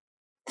is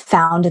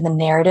found in the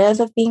narrative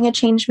of being a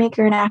change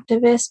maker and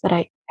activist. But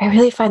I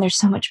really find there's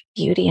so much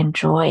beauty and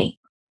joy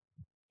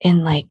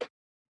in like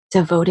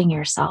devoting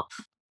yourself,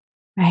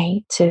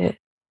 right? To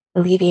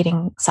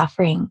alleviating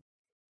suffering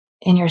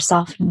in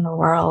yourself and in the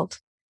world.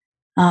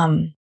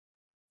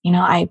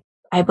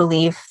 I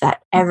believe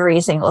that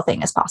every single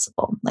thing is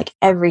possible, like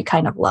every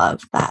kind of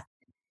love that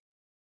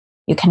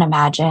you can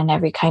imagine,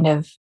 every kind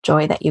of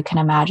joy that you can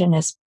imagine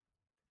is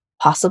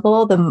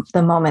possible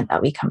the moment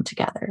that we come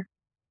together.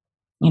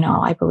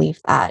 I believe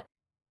that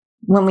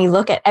when we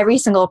look at every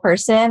single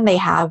person, they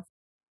have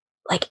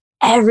like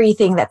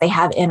everything that they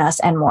have in us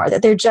and more,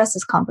 that they're just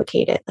as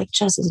complicated, like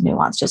just as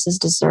nuanced, just as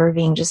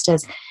deserving, just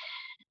as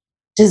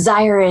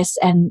desirous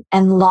and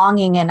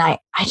longing. And I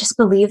just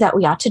believe that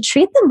we ought to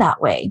treat them that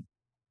way.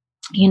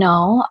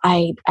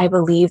 I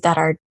believe that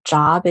our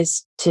job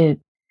is to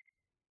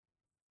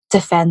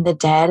defend the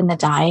dead and the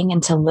dying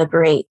and to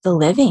liberate the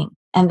living.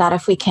 And that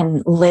if we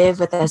can live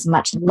with as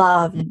much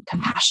love and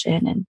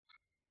compassion and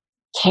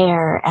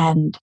care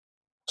and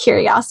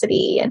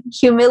curiosity and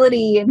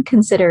humility and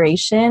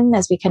consideration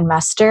as we can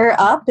muster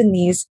up in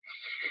these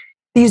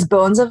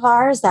bones of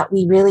ours, that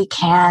we really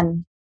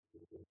can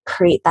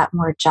create that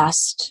more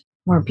just,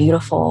 more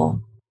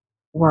beautiful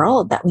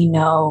world that we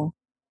know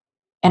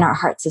in our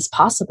hearts is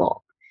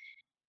possible.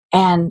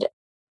 And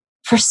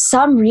for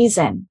some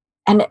reason,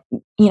 and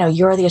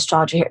you're the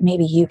astrologer here,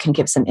 maybe you can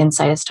give some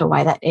insight as to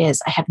why that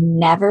is. I have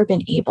never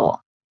been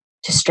able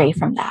to stray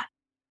from that.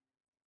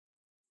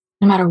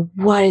 No matter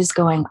what is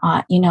going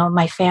on,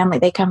 my family,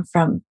 I come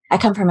from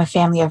a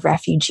family of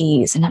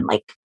refugees, and I'm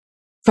like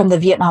from the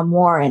Vietnam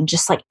War, and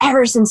just like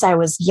ever since I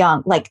was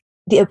young, like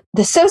the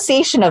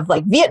association of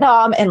like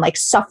Vietnam and like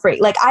suffering,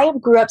 like I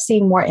grew up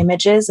seeing more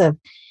images of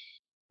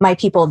my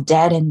people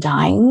dead and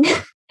dying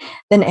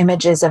than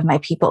images of my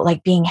people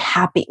like being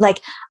happy.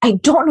 Like I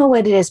don't know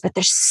what it is, but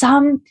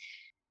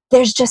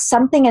there's just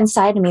something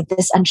inside of me,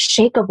 this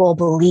unshakable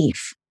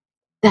belief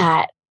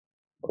that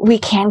we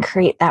can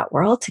create that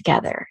world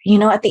together.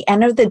 At the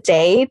end of the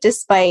day,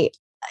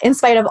 in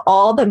spite of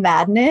all the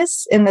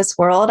madness in this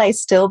world, I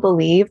still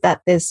believe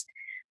that this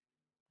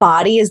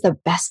body is the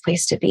best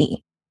place to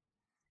be.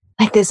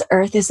 Like this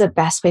earth is the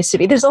best place to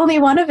be. There's only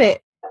one of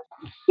it.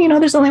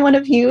 There's only one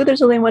of you.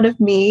 There's only one of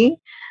me.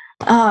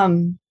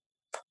 And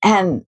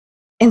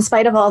in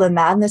spite of all the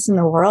madness in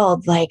the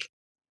world, like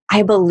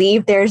I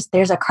believe there's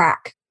a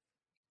crack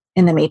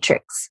in the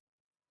matrix.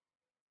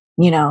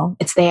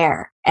 It's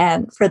there.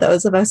 And for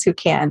those of us who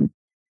can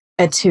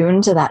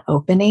attune to that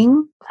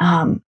opening,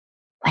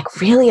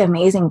 like really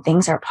amazing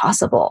things are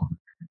possible.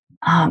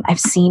 I've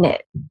seen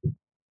it,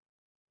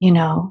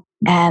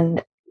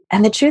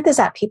 and the truth is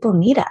that people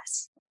need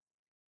us.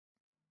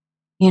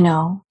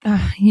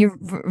 You're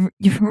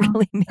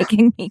really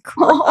making me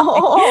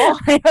cry.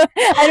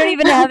 I don't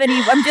even have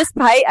any. I'm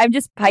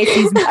just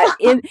Pisces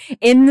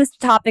in this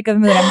topic of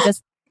moon.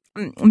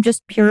 I'm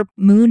just pure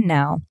moon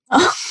now.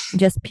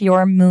 Just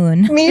pure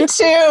moon. Me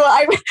too.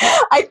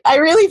 I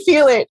really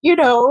feel it.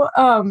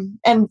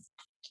 And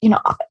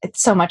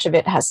so much of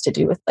it has to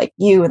do with like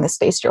you and the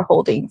space you're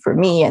holding for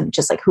me, and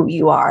just like who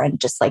you are, and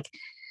just like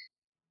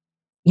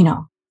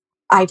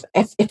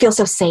it feels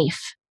so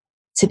safe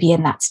to be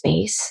in that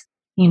space.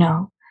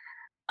 But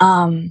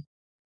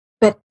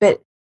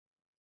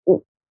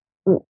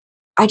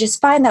I just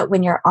find that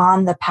when you're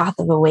on the path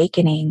of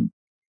awakening,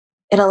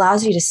 it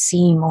allows you to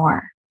see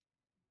more,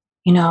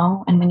 you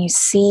know? And when you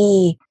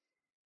see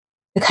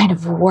the kind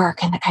of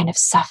work and the kind of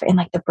suffering,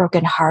 like the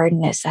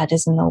brokenheartedness that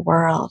is in the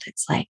world,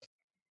 it's like,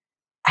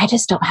 I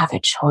just don't have a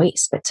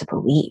choice but to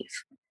believe,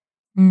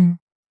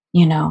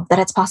 you know, that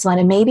it's possible.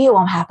 And maybe it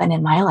won't happen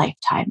in my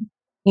lifetime.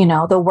 You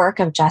know, the work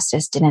of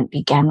justice didn't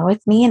begin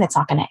with me and it's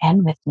not going to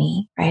end with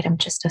me, right? I'm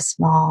just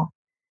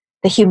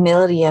the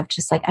humility of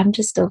just like, I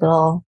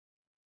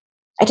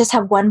just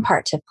have one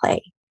part to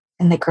play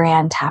in the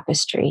grand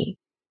tapestry,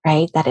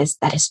 right? That is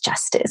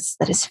justice,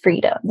 that is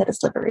freedom, that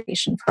is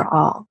liberation for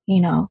all,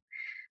 you know.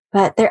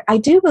 But I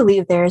do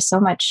believe there is so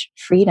much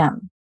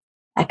freedom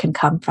that can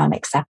come from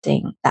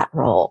accepting that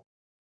role,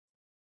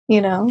 you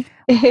know.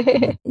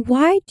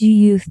 Why do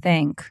you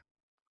think,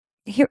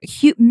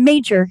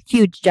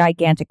 huge,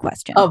 gigantic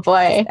question. Oh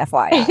boy.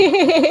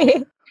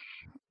 FYI.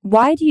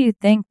 Why do you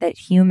think that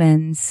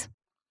humans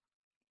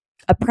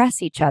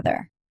oppress each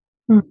other?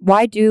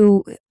 Why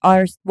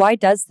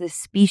does this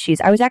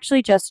species, I was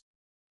actually just,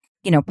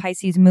 you know,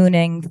 Pisces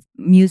mooning,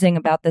 musing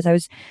about this. I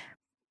was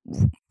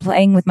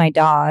playing with my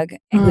dog,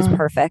 who was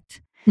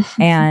perfect.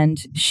 And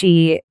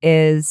she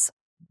is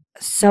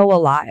so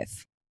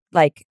alive.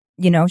 Like,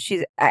 you know,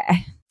 she's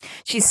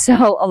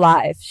so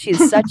alive.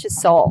 She's such a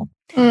soul.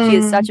 She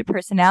is such a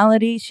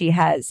personality. She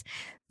has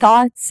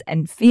thoughts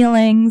and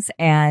feelings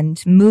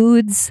and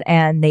moods,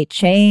 and they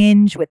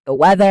change with the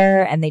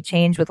weather and they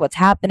change with what's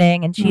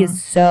happening. And she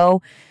is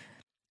so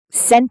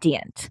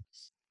sentient.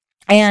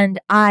 And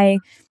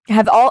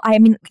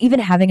even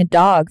having a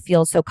dog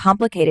feels so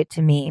complicated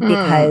to me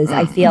because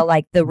I feel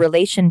like the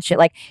relationship,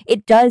 like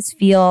it does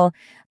feel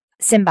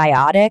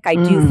symbiotic. I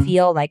do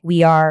feel like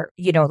we are,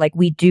 you know, like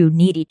we do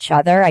need each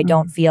other. I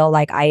don't feel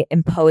like I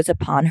impose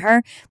upon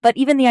her. But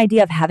even the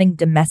idea of having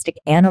domestic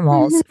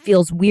animals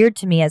feels weird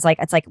to me, as like,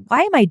 it's like,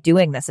 why am I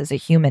doing this as a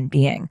human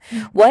being?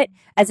 What,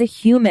 as a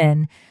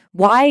human,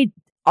 why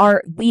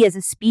are we as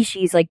a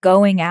species like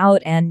going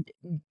out and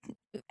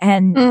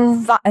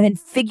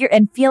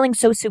feeling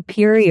so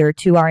superior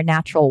to our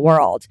natural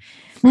world?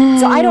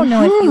 So I don't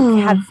know if you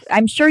have,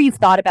 I'm sure you've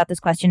thought about this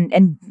question,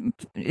 and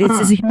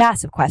it's a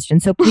massive question,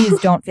 so please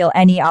don't feel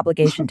any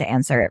obligation to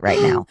answer it right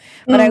now.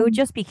 But I would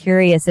just be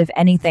curious if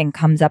anything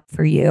comes up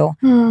for you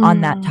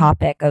on that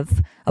topic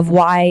of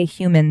why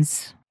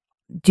humans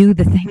do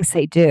the things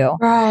they do.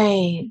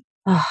 Right.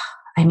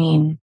 I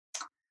mean,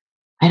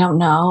 I don't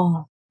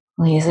know,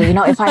 Lisa. You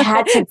know, if I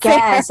had to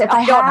guess, if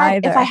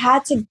I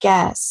had to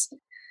guess,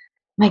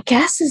 my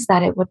guess is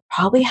that it would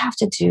probably have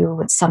to do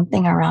with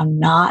something around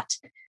not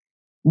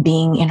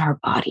being in our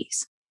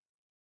bodies.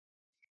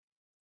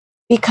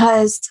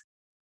 Because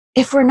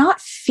if we're not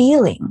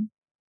feeling,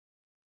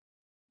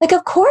 like,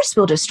 of course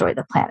we'll destroy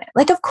the planet.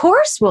 Like, of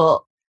course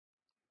we'll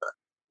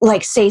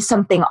like say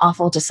something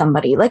awful to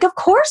somebody. Like, of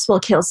course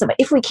we'll kill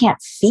somebody if we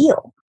can't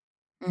feel.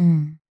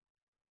 You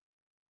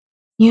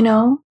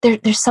know,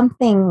 there's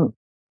something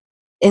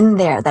in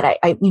there that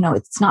I, you know,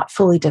 it's not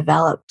fully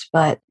developed,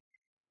 but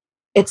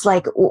it's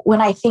like when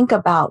I think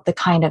about the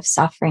kind of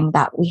suffering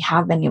that we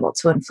have been able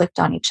to inflict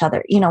on each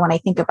other, you know, when I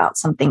think about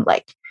something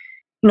like,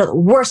 you know, the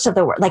worst of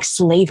the worst, like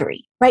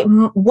slavery, right?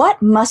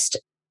 What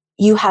must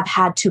you have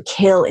had to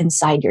kill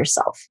inside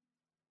yourself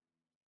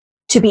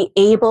to be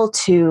able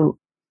to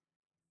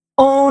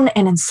own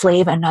and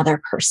enslave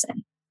another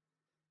person?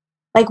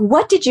 Like,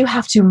 what did you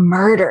have to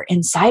murder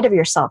inside of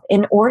yourself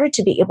in order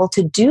to be able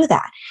to do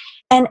that?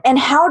 And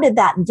how did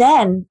that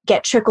then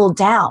get trickled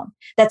down?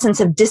 That sense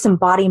of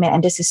disembodiment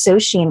and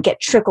disassociation get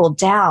trickled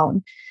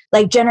down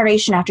like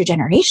generation after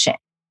generation.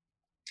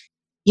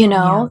 You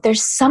know,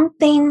 there's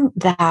something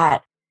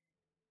that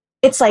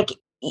it's like,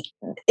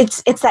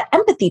 it's that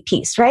empathy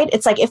piece, right?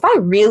 It's like, if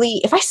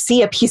I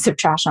see a piece of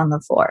trash on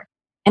the floor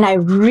and I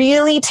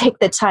really take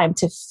the time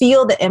to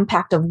feel the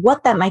impact of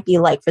what that might be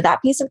like for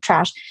that piece of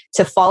trash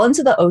to fall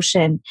into the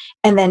ocean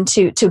and then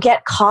to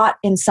get caught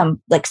in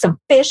some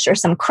fish or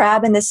some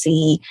crab in the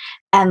sea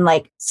and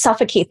like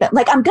suffocate them,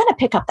 like I'm going to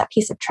pick up that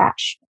piece of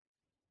trash.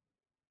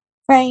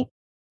 Right.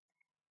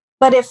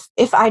 But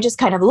if I just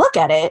kind of look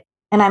at it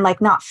and I'm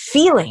like not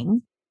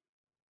feeling,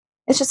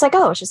 it's just like,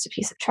 oh, it's just a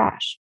piece of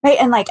trash. Right.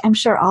 And like, I'm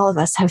sure all of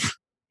us have,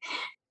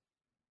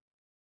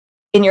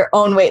 in your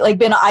own way, like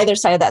been on either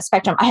side of that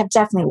spectrum. I have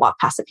definitely walked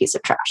past a piece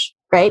of trash,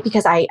 right?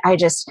 Because I'm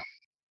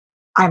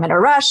in a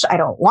rush. I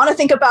don't want to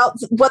think about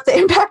what the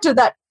impact of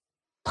that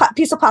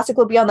piece of plastic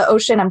will be on the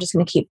ocean. I'm just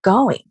going to keep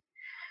going,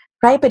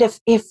 right? But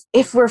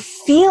if we're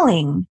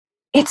feeling,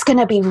 it's going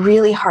to be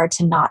really hard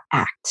to not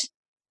act,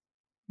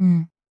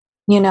 you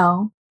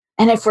know?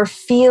 And if we're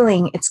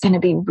feeling, it's going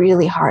to be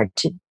really hard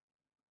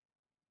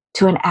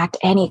to enact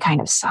any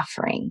kind of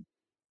suffering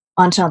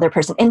onto another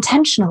person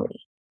intentionally.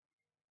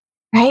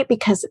 Right?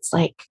 Because it's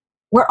like,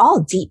 we're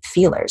all deep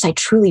feelers. I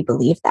truly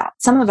believe that.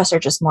 Some of us are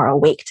just more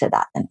awake to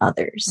that than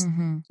others,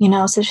 you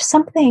know? So there's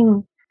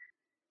something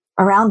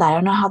around that. I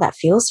don't know how that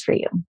feels for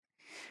you.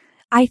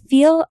 I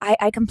feel,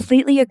 I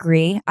completely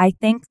agree. I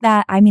think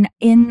that, I mean,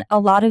 in a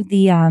lot of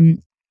the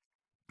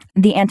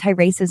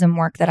anti-racism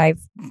work that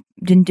I've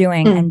been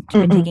doing and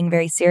been taking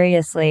very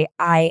seriously,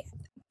 I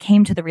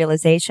came to the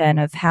realization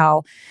of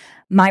how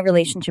my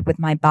relationship with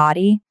my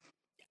body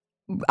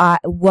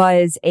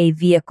was a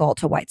vehicle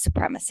to white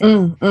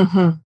supremacy.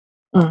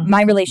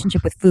 My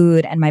relationship with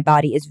food and my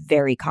body is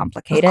very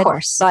complicated. Of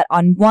course. But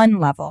on one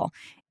level,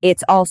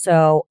 it's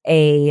also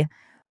an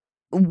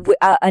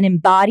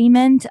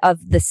embodiment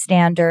of the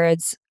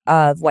standards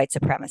of white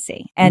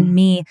supremacy, and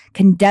me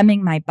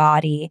condemning my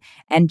body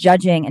and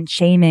judging and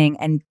shaming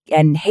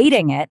and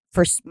hating it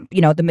for,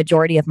 the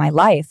majority of my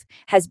life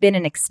has been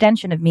an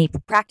extension of me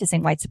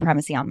practicing white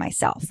supremacy on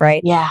myself,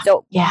 right? Yeah.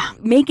 So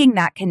making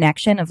that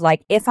connection of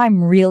like, if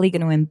I'm really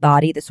going to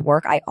embody this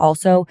work, I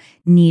also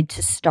need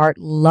to start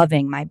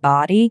loving my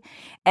body,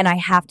 and I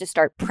have to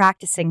start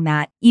practicing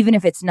that, even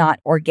if it's not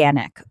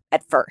organic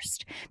at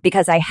first,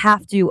 because I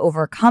have to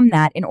overcome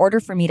that in order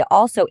for me to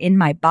also in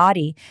my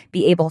body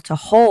be able to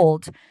hold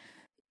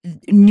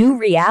new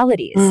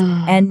realities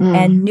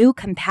and new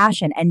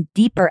compassion and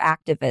deeper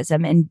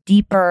activism and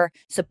deeper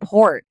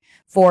support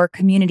for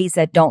communities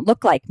that don't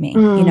look like me,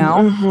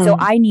 So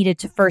I needed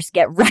to first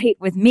get right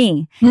with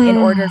me in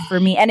order for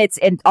me, and it's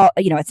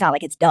not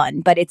like it's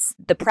done, but it's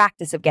the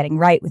practice of getting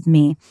right with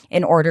me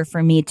in order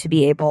for me to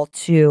be able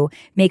to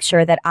make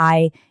sure that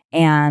I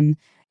am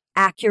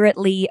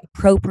accurately,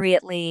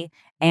 appropriately,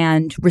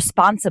 and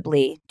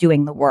responsibly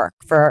doing the work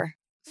for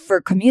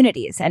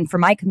communities, and for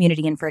my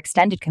community and for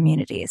extended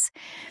communities.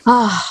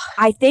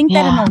 I think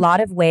that in a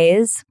lot of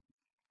ways,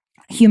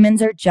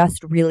 humans are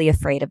just really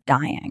afraid of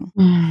dying.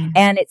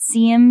 And it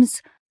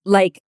seems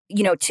like,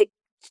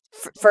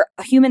 for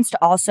humans to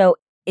also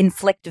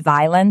inflict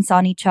violence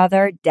on each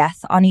other,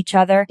 death on each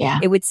other,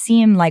 it would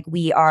seem like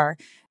we are,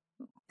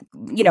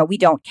 we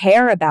don't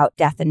care about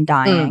death and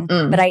dying.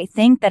 But I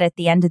think that at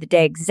the end of the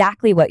day,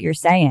 exactly what you're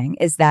saying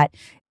is that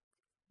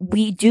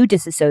we do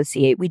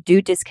disassociate, we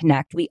do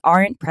disconnect, we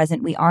aren't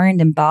present, we aren't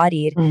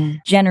embodied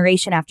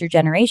generation after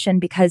generation,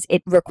 because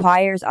it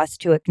requires us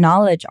to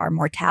acknowledge our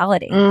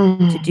mortality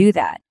to do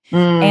that.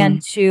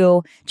 And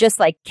to just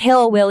like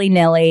kill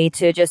willy-nilly,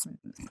 to just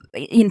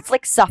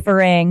inflict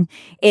suffering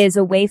is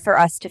a way for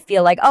us to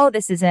feel like, oh,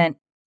 this isn't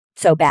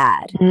so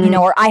bad,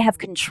 or I have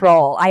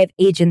control, I have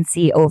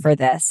agency over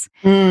this.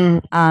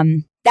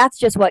 That's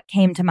just what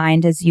came to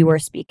mind as you were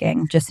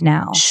speaking just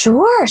now.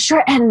 Sure.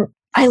 And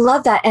I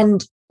love that,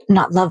 and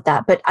not love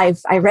that, but I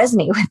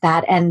resonate with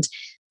that, and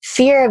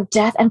fear of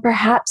death, and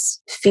perhaps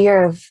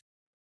fear of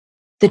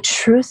the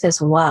truth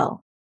as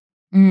well.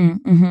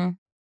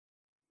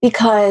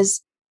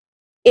 Because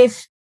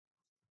if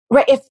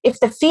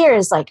the fear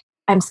is like,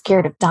 I'm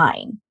scared of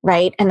dying,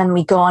 right? And then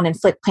we go on and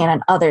inflict pain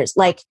on others,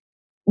 like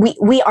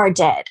we are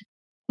dead,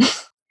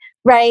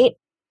 right?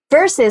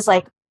 Versus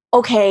like,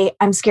 okay,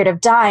 I'm scared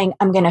of dying.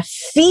 I'm going to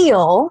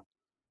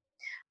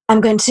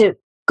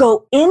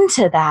go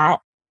into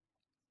that.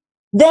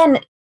 Then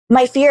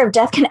my fear of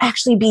death can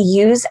actually be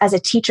used as a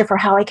teacher for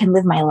how I can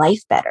live my life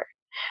better,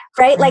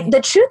 right? Like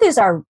the truth is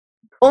our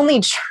only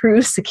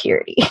true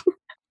security,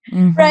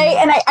 right?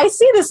 And I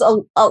see this a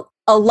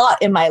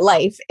lot in my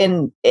life,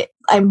 and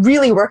I'm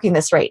really working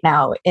this right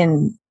now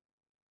in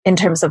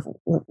terms of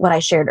what I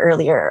shared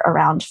earlier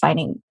around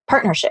finding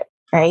partnership,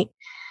 right?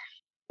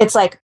 It's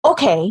like,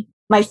 okay,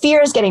 my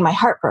fear is getting my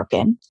heart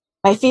broken.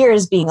 My fear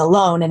is being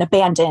alone and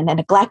abandoned and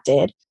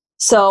neglected.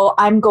 So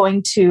I'm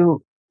going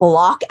to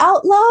block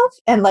out love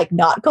and like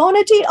not go on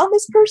a date on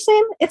this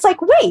person. It's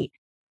like, wait,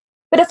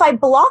 but if I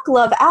block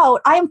love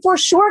out, I am for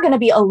sure going to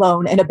be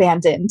alone and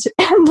abandoned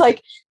and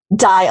like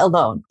die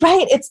alone,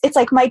 right? It's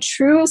like my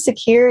true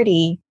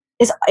security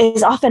is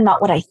often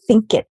not what I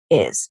think it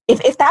is.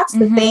 If that's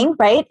the thing,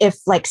 right? If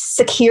like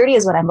security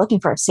is what I'm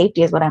looking for, if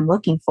safety is what I'm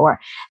looking for,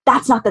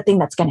 that's not the thing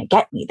that's going to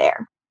get me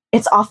there.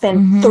 It's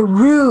often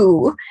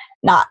through,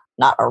 not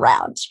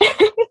around.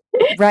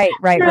 Right.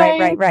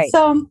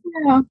 So,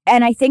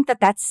 and I think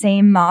that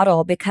same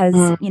model,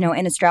 because,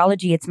 in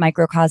astrology, it's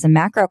microcosm,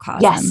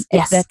 macrocosm.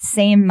 Yes. That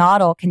same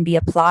model can be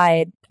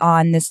applied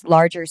on this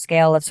larger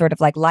scale of sort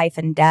of like life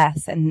and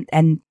death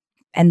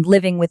and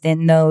living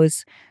within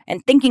those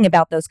and thinking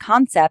about those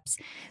concepts,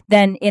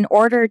 then in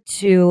order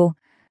to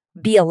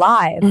be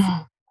alive,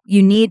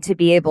 you need to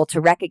be able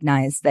to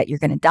recognize that you're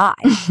going to die.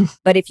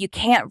 But if you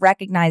can't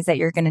recognize that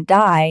you're going to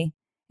die,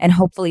 and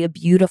hopefully a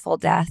beautiful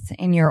death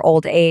in your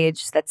old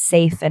age that's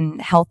safe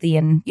and healthy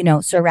and,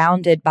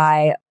 surrounded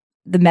by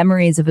the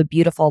memories of a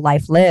beautiful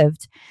life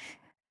lived,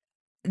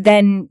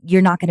 then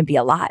you're not going to be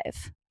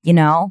alive,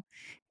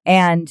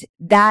 And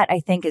that, I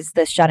think, is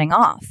the shutting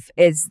off,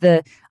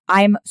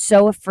 I'm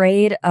so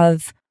afraid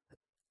of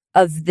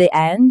the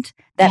end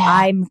that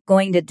I'm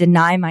going to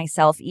deny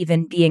myself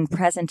even being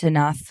present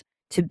enough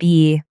to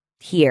be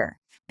here,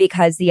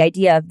 because the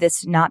idea of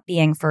this not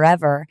being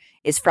forever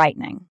is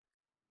frightening.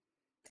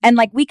 And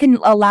like, we can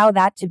allow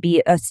that to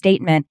be a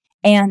statement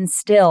and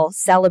still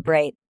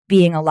celebrate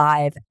being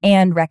alive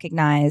and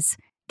recognize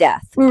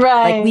death.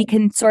 Right. Like, we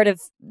can sort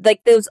of,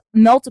 like, those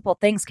multiple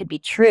things could be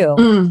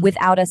true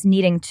without us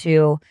needing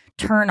to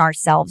turn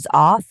ourselves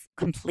off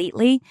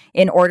completely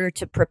in order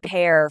to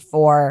prepare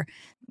for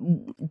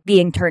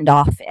being turned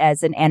off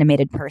as an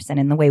animated person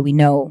in the way we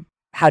know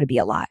how to be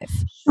alive.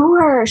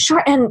 Sure,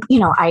 sure. And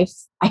I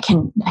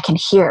can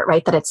hear it,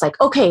 right? That it's like,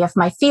 okay, if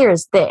my fear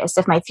is this,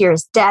 if my fear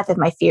is death, if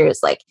my fear is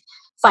like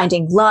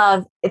finding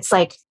love, it's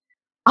like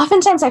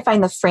oftentimes I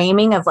find the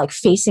framing of like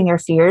facing your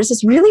fears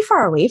is really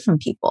far away from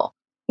people.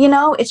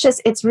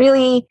 It's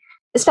really,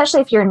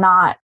 especially if your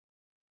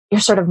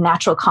sort of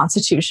natural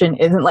constitution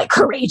isn't like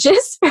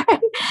courageous,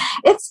 right?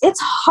 It's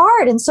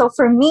hard. And so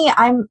for me,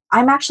 I'm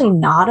actually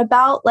not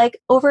about like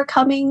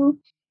overcoming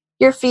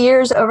your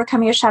fears,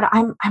 overcoming your shadow.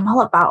 I'm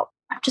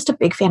just a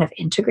big fan of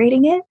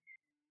integrating it.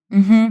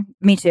 Mm-hmm.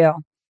 Me too.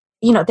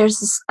 There's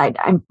this,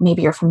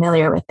 maybe you're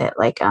familiar with it,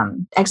 like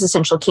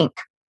existential kink.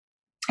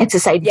 It's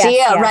this idea,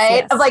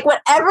 right? Yes. Of like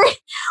whatever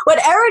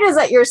it is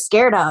that you're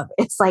scared of,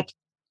 it's like,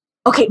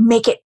 okay,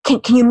 make it,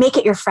 can you make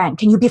it your friend?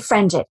 Can you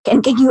befriend it?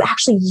 Can you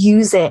actually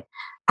use it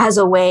as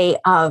a way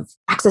of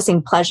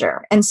accessing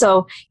pleasure? And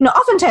so,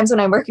 oftentimes when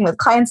I'm working with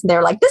clients and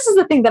they're like, this is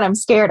the thing that I'm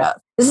scared of.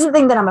 This is the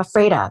thing that I'm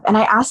afraid of. And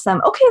I ask them,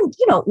 okay,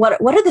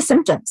 what are the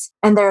symptoms?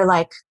 And they're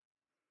like,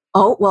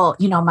 oh, well,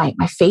 my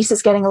face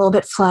is getting a little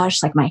bit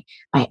flushed. Like my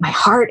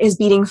heart is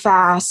beating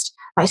fast.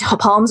 My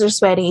palms are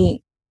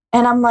sweaty.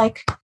 And I'm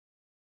like,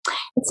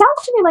 it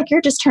sounds to me like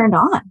you're just turned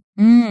on.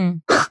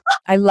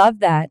 I love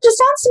that. It just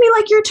sounds to me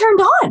like you're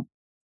turned on.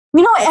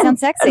 That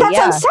sounds sexy. That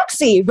sounds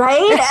sexy,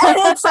 right? And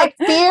it's like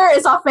fear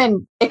is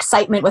often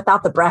excitement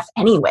without the breath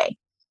anyway.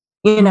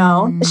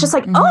 It's just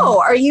like, oh,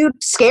 are you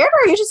scared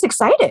or are you just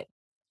excited?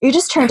 You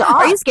just turned on.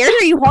 Are you scared or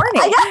are you horny?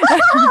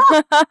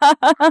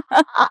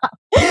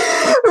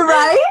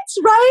 Right.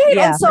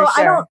 Yeah, and so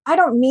sure. I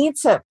don't need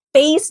to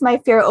face my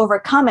fear,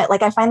 overcome it.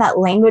 Like I find that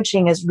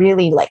languaging is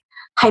really like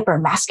hyper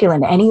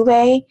masculine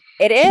anyway.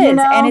 It is.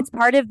 And it's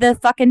part of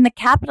the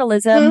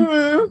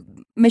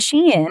capitalism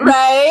machine.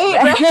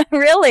 Right.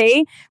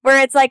 Really.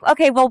 Where it's like,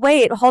 okay, well,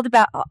 wait, hold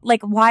about,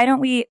 like, why don't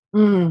we,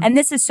 and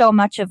this is so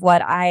much of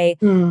what I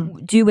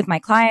do with my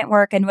client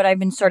work and what I've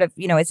been sort of,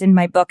 it's in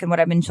my book and what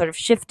I've been sort of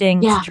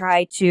shifting to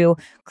try to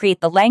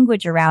create the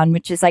language around,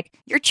 which is like,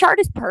 your chart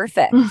is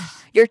perfect.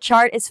 Your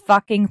chart is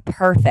fucking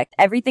perfect.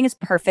 Everything is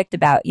perfect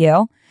about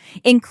you,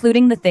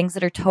 including the things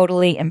that are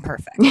totally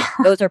imperfect.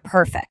 Those are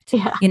perfect,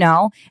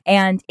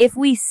 And if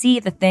we see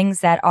the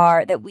things that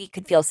we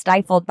could feel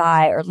stifled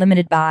by or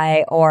limited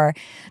by, or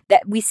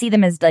that we see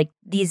them as like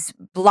these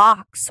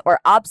blocks or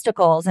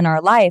obstacles in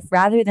our life,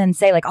 rather than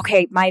say like,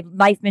 okay, my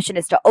life mission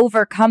is to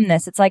overcome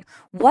this. It's like,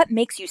 what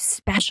makes you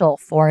special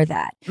for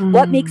that?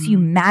 What makes you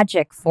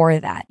magic for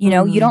that? You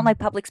don't like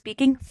public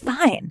speaking?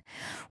 Fine.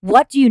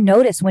 What do you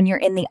notice when you're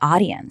in the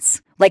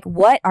audience? Like,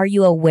 what are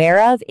you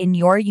aware of in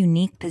your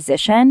unique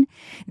position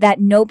that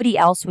nobody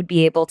else would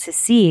be able to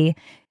see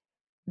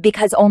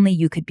because only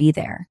you could be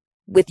there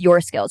with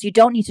your skills? You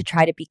don't need to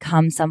try to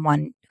become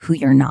someone who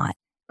you're not.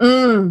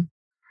 Oh,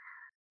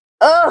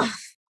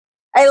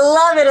 I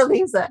love it,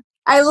 Elisa.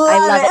 I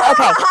love it.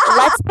 Okay,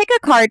 let's pick a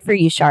card for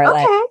you,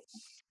 Charlotte.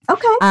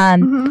 Okay.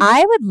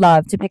 I would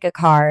love to pick a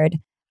card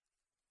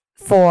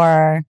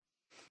for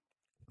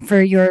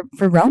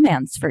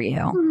romance for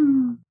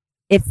you.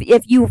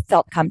 If you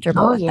felt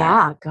comfortable with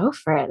that. Go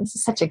for it. This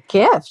is such a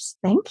gift.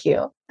 Thank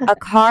you. A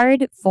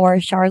card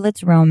for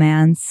Charlotte's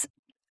romance,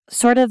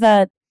 sort of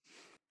an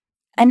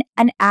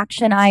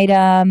action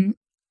item,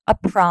 a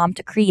prompt,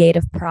 a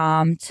creative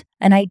prompt,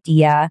 an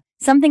idea,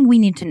 something we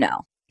need to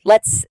know.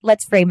 Let's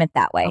frame it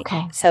that way.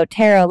 Okay. So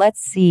Tarot, let's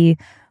see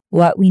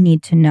what we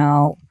need to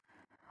know.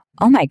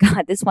 Oh my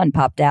God, this one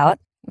popped out.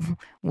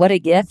 What a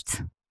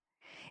gift.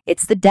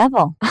 It's the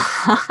devil.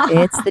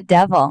 It's the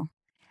devil.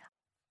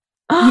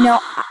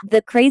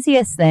 The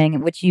craziest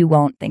thing, which you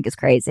won't think is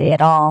crazy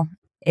at all,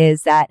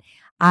 is that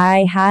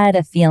I had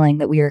a feeling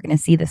that we were going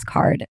to see this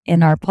card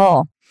in our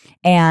poll.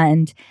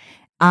 And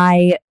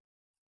I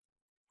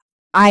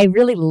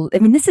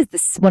mean, this is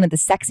one of the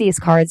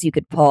sexiest cards you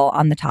could pull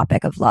on the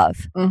topic of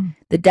love.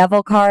 The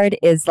devil card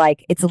is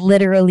like, it's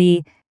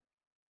literally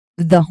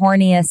the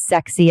horniest,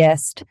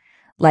 sexiest,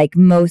 like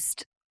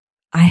most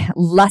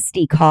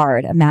lusty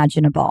card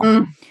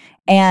imaginable.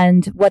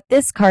 And what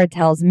this card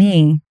tells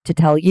me to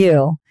tell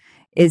you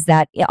is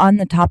that on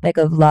the topic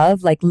of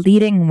love, like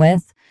leading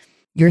with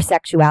your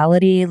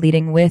sexuality,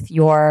 leading with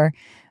your,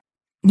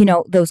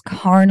 those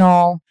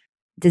carnal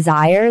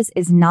desires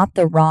is not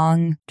the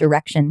wrong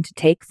direction to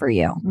take for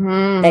you.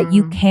 That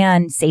you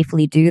can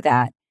safely do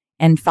that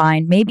and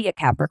find maybe a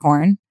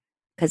Capricorn,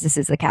 because this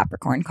is a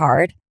Capricorn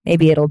card.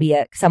 Maybe it'll be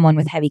someone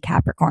with heavy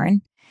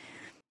Capricorn.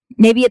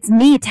 Maybe it's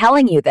me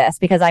telling you this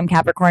because I'm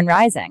Capricorn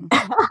rising.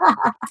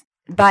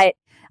 But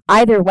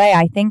either way,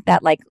 I think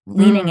that like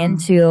leaning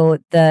into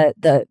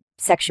the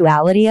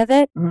sexuality of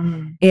it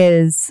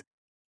is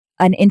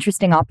an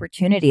interesting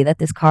opportunity that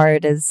this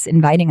card is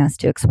inviting us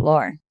to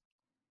explore.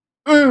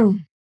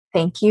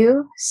 Thank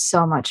you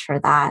so much for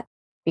that,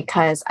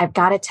 because I've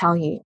got to tell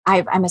you,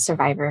 I'm a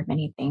survivor of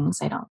many things.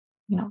 I don't,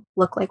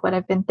 look like what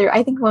I've been through.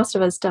 I think most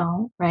of us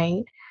don't,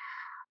 right?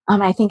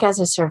 I think as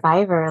a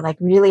survivor, like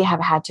really have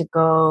had to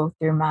go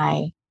through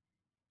my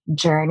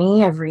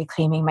journey of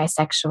reclaiming my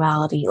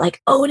sexuality,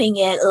 like owning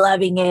it,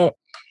 loving it.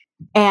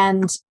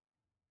 And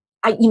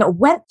I,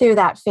 went through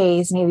that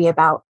phase maybe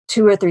about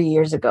 2 or 3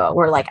 years ago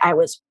where like I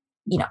was,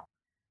 I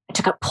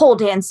took up pole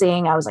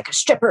dancing. I was like a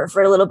stripper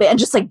for a little bit and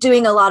just like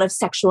doing a lot of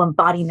sexual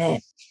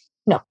embodiment,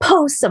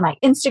 posts on my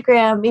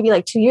Instagram, maybe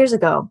like 2 years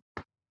ago.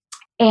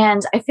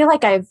 And I feel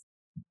like I've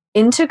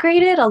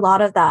integrated a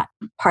lot of that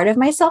part of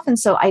myself. And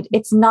so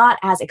it's not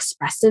as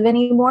expressive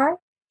anymore.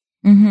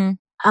 Mm-hmm.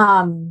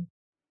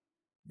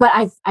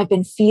 But I've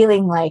been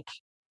feeling like,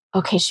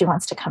 okay, she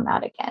wants to come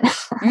out again.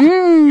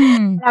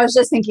 I was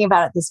just thinking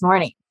about it this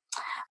morning.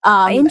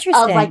 Interesting.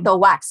 Of like the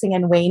waxing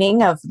and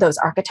waning of those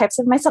archetypes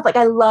of myself. Like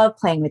I love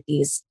playing with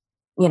these,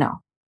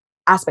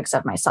 aspects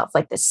of myself,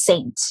 like the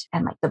saint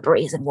and like the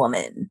brazen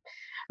woman,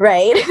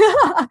 right?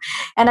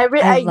 And I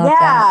love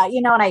that.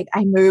 And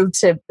I moved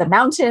to the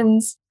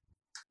mountains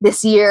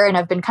this year, and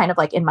I've been kind of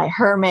like in my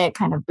hermit,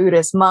 kind of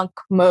Buddhist monk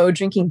mode,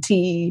 drinking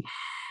tea.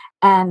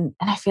 And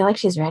I feel like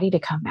she's ready to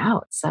come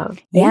out. So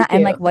yeah.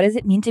 And like, what does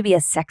it mean to be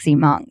a sexy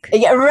monk?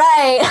 Yeah,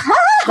 right.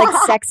 Like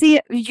sexy.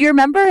 Do you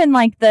remember in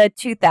like the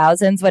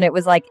 2000s when it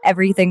was like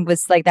everything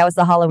was like, that was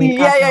the Halloween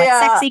costume, like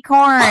sexy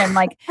corn,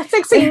 like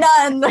sexy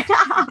nun.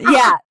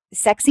 Yeah.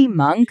 Sexy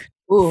monk.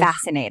 Ooh.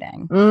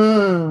 Fascinating.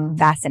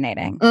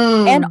 Fascinating.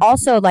 And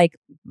also like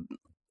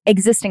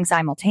existing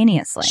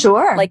simultaneously.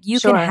 Sure. Like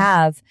you can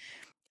have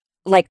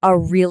like a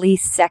really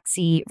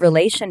sexy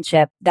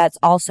relationship that's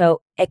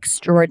also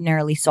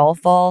extraordinarily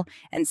soulful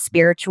and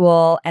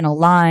spiritual and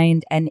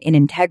aligned and in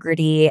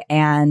integrity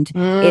and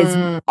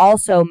is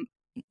also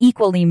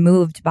equally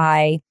moved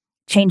by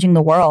changing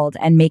the world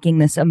and making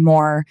this a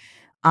more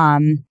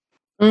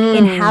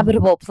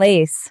inhabitable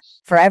place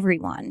for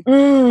everyone.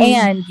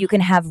 And you can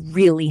have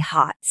really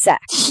hot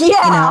sex,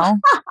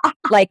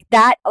 like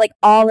that, like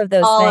all of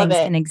those things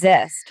can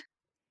exist.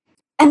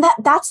 And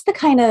that's the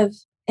kind of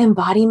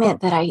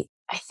embodiment that I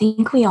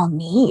think we all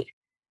need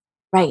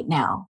right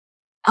now.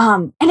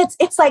 And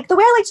it's like, the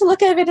way I like to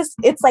look at it is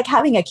it's like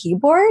having a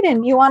keyboard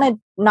and you want to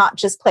not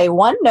just play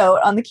one note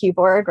on the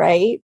keyboard,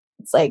 right?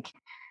 It's like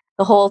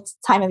the whole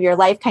time of your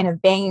life kind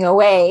of banging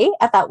away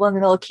at that one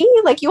little key.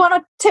 Like you want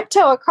to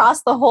tiptoe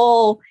across the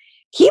whole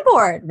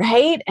keyboard,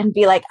 right? And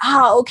be like,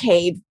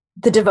 okay,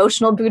 the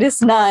devotional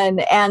Buddhist nun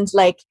and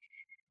like,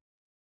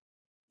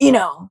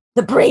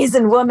 the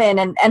brazen woman.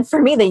 And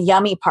for me, the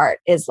yummy part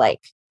is like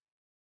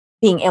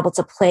being able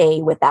to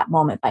play with that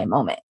moment by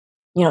moment,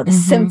 the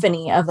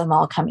symphony of them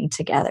all coming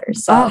together.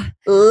 So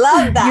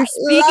love that. You're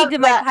speaking to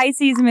my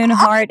Pisces moon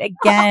heart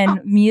again.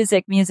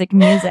 Music.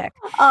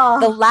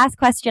 The last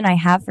question I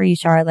have for you,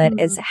 Charlotte,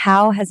 is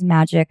how has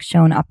magic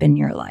shown up in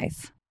your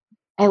life?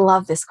 I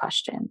love this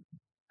question.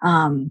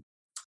 I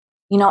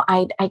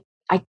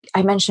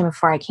mentioned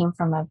before I came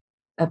from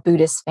a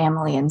Buddhist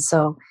family. And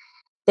so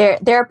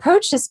their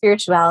approach to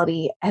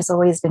spirituality has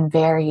always been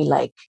very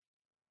like,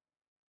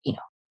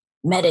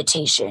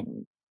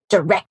 meditation,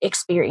 direct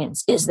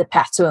experience is the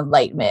path to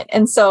enlightenment.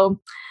 And so,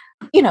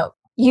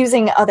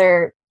 using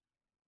other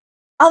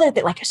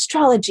like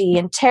astrology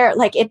and tarot,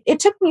 like it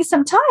took me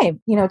some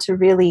time, to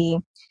really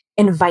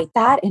invite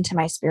that into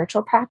my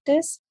spiritual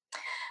practice.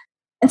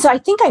 And so I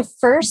think I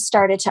first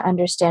started to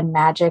understand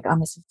magic on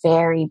this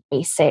very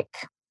basic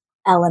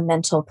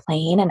elemental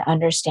plane and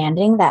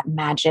understanding that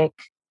magic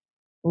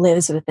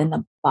lives within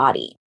the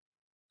body.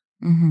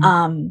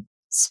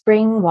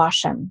 Spring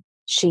Washam,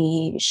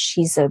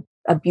 she's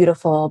a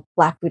beautiful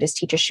Black Buddhist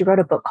teacher. She wrote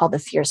a book called The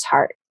Fierce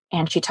Heart,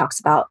 and she talks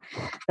about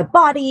the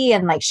body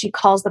and like she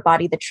calls the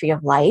body the tree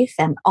of life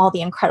and all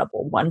the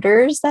incredible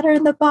wonders that are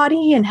in the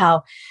body and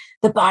how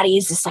the body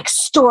is this like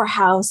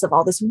storehouse of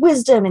all this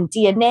wisdom and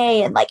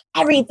DNA and like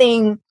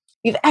everything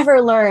you've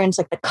ever learned,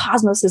 like the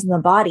cosmos is in the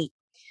body.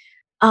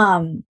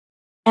 And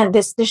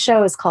this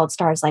show is called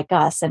Stars Like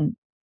Us. And,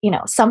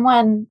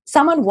 someone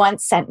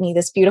once sent me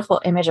this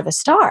beautiful image of a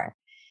star,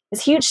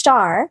 this huge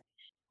star.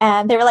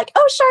 And they were like,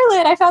 oh,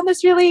 Charlotte, I found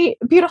this really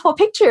beautiful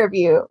picture of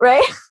you,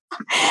 right?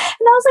 And I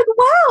was like,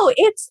 wow,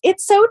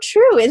 it's so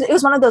true. It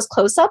was one of those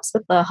close-ups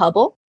with the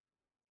Hubble.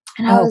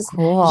 And I was,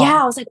 cool.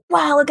 Yeah, I was like,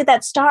 wow, look at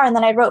that star. And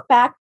then I wrote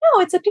back,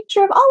 no, it's a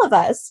picture of all of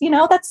us.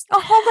 That's,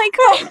 oh my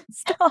God,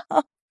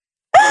 stop.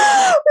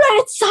 Right,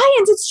 it's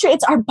science. It's true.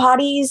 It's our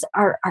bodies,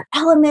 our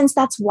elements.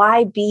 That's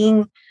why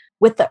being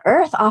with the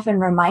earth often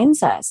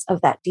reminds us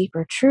of that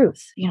deeper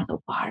truth. The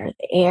water,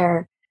 the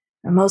air,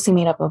 are mostly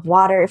made up of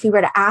water. If we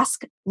were to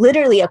ask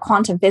literally a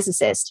quantum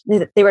physicist,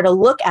 they were to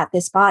look at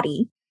this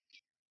body,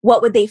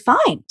 what would they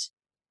find?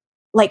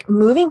 Like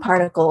moving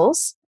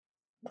particles,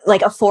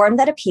 like a form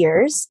that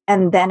appears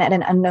and then at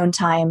an unknown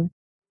time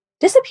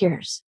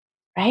disappears,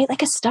 right?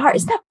 Like a star.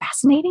 Isn't that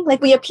fascinating?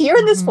 Like we appear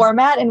in this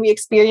format and we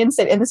experience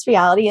it in this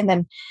reality. And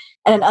then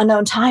at an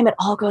unknown time, it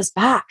all goes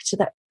back to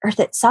the earth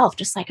itself,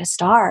 just like a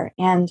star.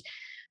 And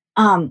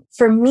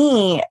for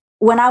me,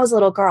 when I was a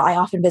little girl, I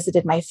often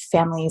visited my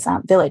family's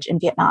village in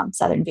Vietnam,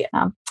 southern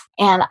Vietnam.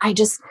 And I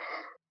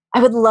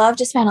would love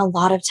to spend a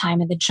lot of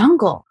time in the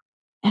jungle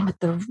and with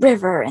the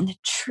river and the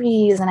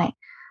trees. And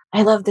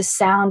I love the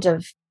sound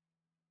of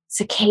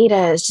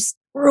cicadas just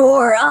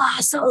roar,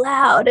 so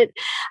loud. And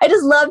I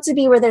just love to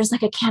be where there's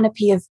like a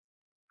canopy of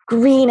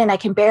green and I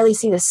can barely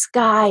see the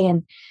sky.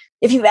 And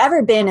if you've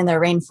ever been in the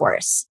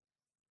rainforest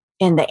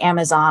in the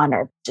Amazon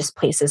or just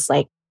places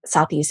like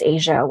Southeast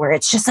Asia, where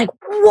it's just like,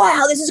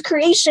 wow, this is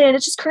creation.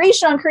 It's just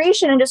creation on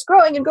creation and just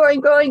growing and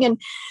growing, growing.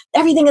 And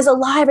everything is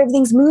alive.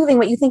 Everything's moving.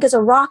 What you think is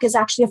a rock is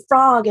actually a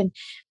frog. And,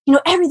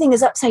 everything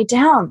is upside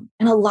down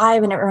and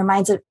alive. And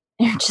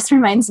it just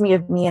reminds me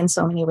of me in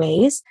so many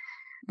ways,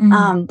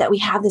 that we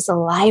have this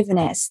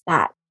aliveness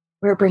that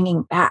we're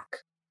bringing back,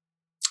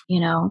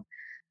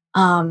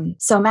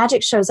 So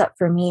magic shows up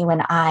for me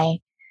when I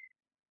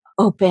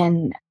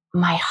open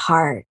my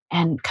heart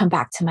and come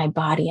back to my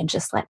body and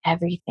just let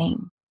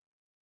everything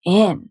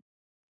in.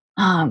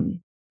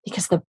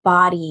 Because the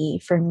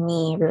body for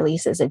me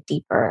releases a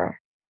deeper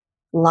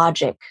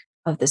logic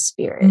of the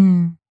spirit.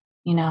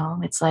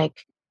 It's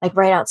like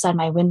right outside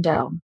my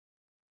window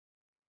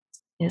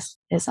is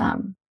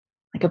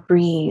like a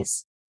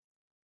breeze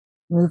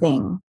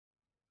moving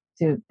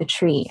through the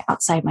tree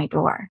outside my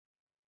door,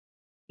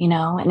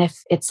 and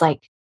if it's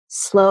like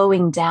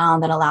slowing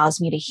down, that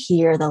allows me to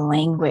hear the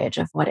language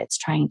of what it's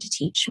trying to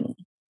teach me,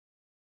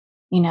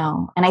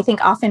 and I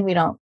think often we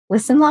don't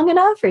listen long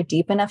enough or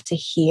deep enough to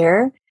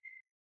hear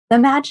the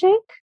magic.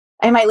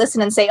 I might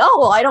listen and say, oh,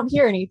 well, I don't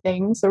hear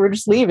anything, so we're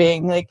just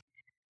leaving. Like,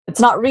 it's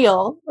not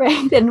real,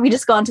 right? And we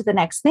just go on to the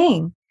next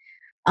thing.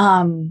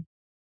 And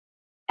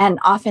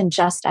often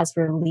just as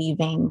we're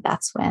leaving,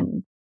 that's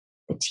when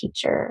the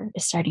teacher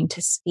is starting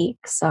to speak.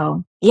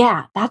 So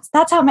yeah, that's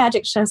how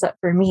magic shows up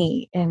for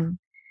me in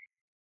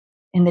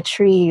the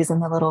trees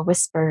and the little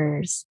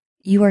whispers.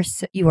 You are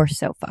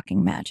so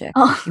fucking magic.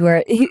 Oh.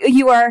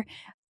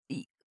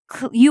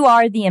 You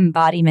are the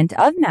embodiment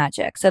of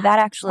magic. So that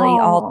actually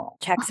all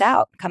checks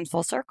out, comes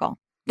full circle.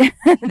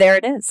 There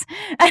it is.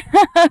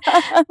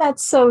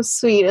 That's so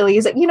sweet,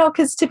 Elise.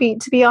 Because to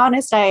be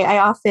honest, I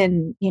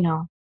often,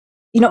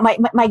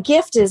 my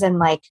gift is in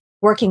like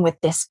working with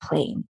this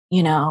plane.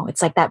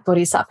 It's like that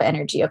bodhisattva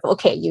energy of,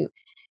 okay, you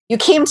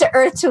came to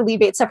earth to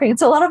alleviate suffering. And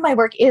so a lot of my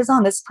work is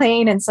on this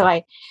plane. And so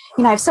I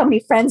have so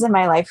many friends in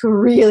my life who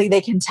really,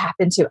 they can tap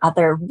into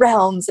other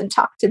realms and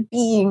talk to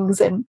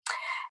beings.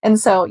 And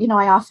so,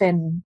 I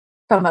often,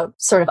 from a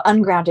sort of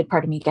ungrounded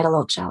part of me, get a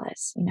little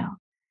jealous,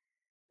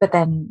 but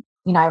then,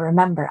 I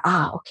remember,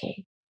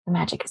 okay, the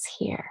magic is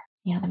here.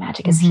 The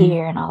magic is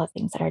here, and all the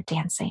things that are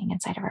dancing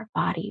inside of our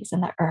bodies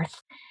and the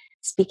earth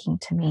speaking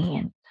to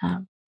me.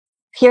 And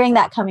hearing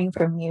that coming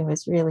from you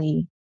is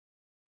really,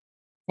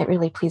 it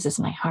really pleases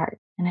my heart,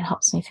 and it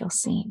helps me feel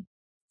seen.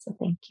 So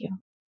thank you.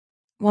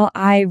 Well,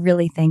 I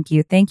really thank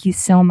you. Thank you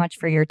so much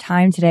for your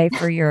time today,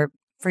 for your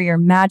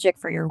magic,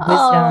 for your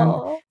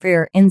wisdom, for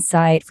your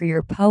insight, for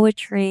your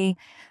poetry.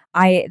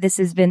 This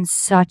has been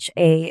such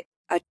a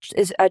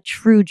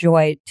true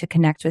joy to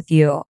connect with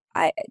you.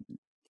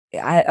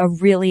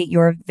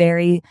 You're a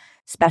very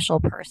special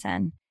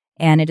person,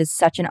 and it is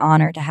such an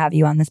honor to have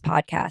you on this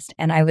podcast.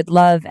 And I would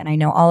love, and I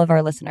know all of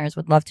our listeners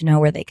would love to know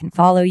where they can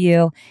follow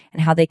you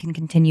and how they can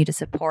continue to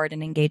support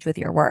and engage with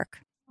your work.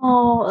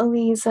 Oh,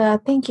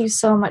 Eliza, thank you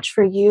so much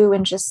for you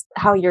and just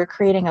how you're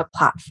creating a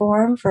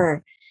platform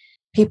for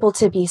people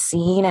to be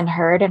seen and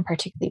heard, and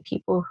particularly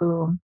people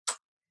who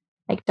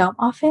don't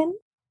often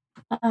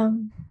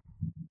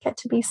get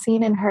to be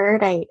seen and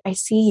heard. I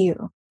see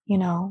you,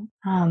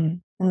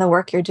 and the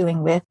work you're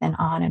doing with and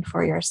on and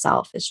for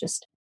yourself is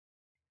just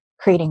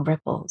creating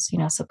ripples,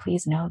 so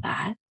please know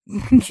that.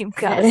 You've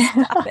got to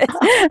stop it.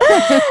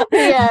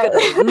 Yeah.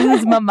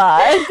 Lose my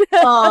mind.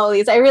 Oh,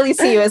 Lisa, I really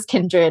see you as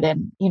kindred,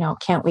 and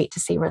can't wait to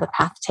see where the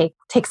path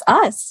takes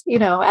us,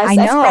 as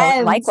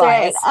friends.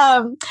 Likewise.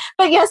 Right?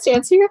 But yes, to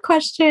answer your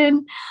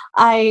question,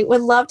 I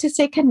would love to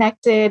stay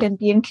connected and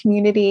be in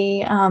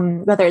community.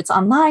 Whether it's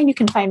online, you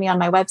can find me on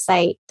my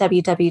website,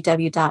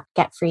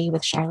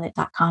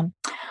 www.getfreewithcharlotte.com,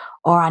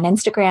 or on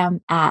Instagram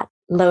at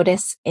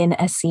Lotus in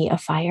a Sea of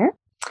Fire.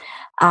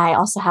 I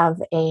also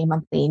have a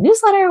monthly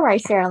newsletter where I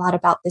share a lot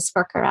about this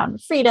work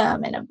around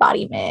freedom and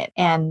embodiment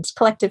and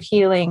collective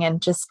healing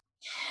and just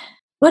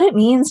what it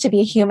means to be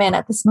a human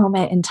at this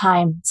moment in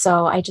time.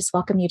 So I just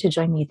welcome you to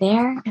join me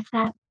there if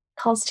that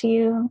calls to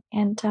you.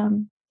 And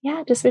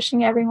just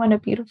wishing everyone a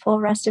beautiful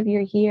rest of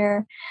your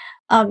year.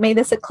 May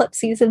this eclipse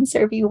season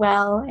serve you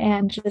well.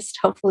 And just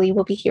hopefully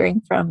we'll be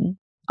hearing from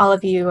all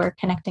of you or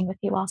connecting with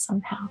you all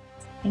somehow.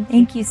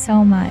 Thank you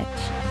so much.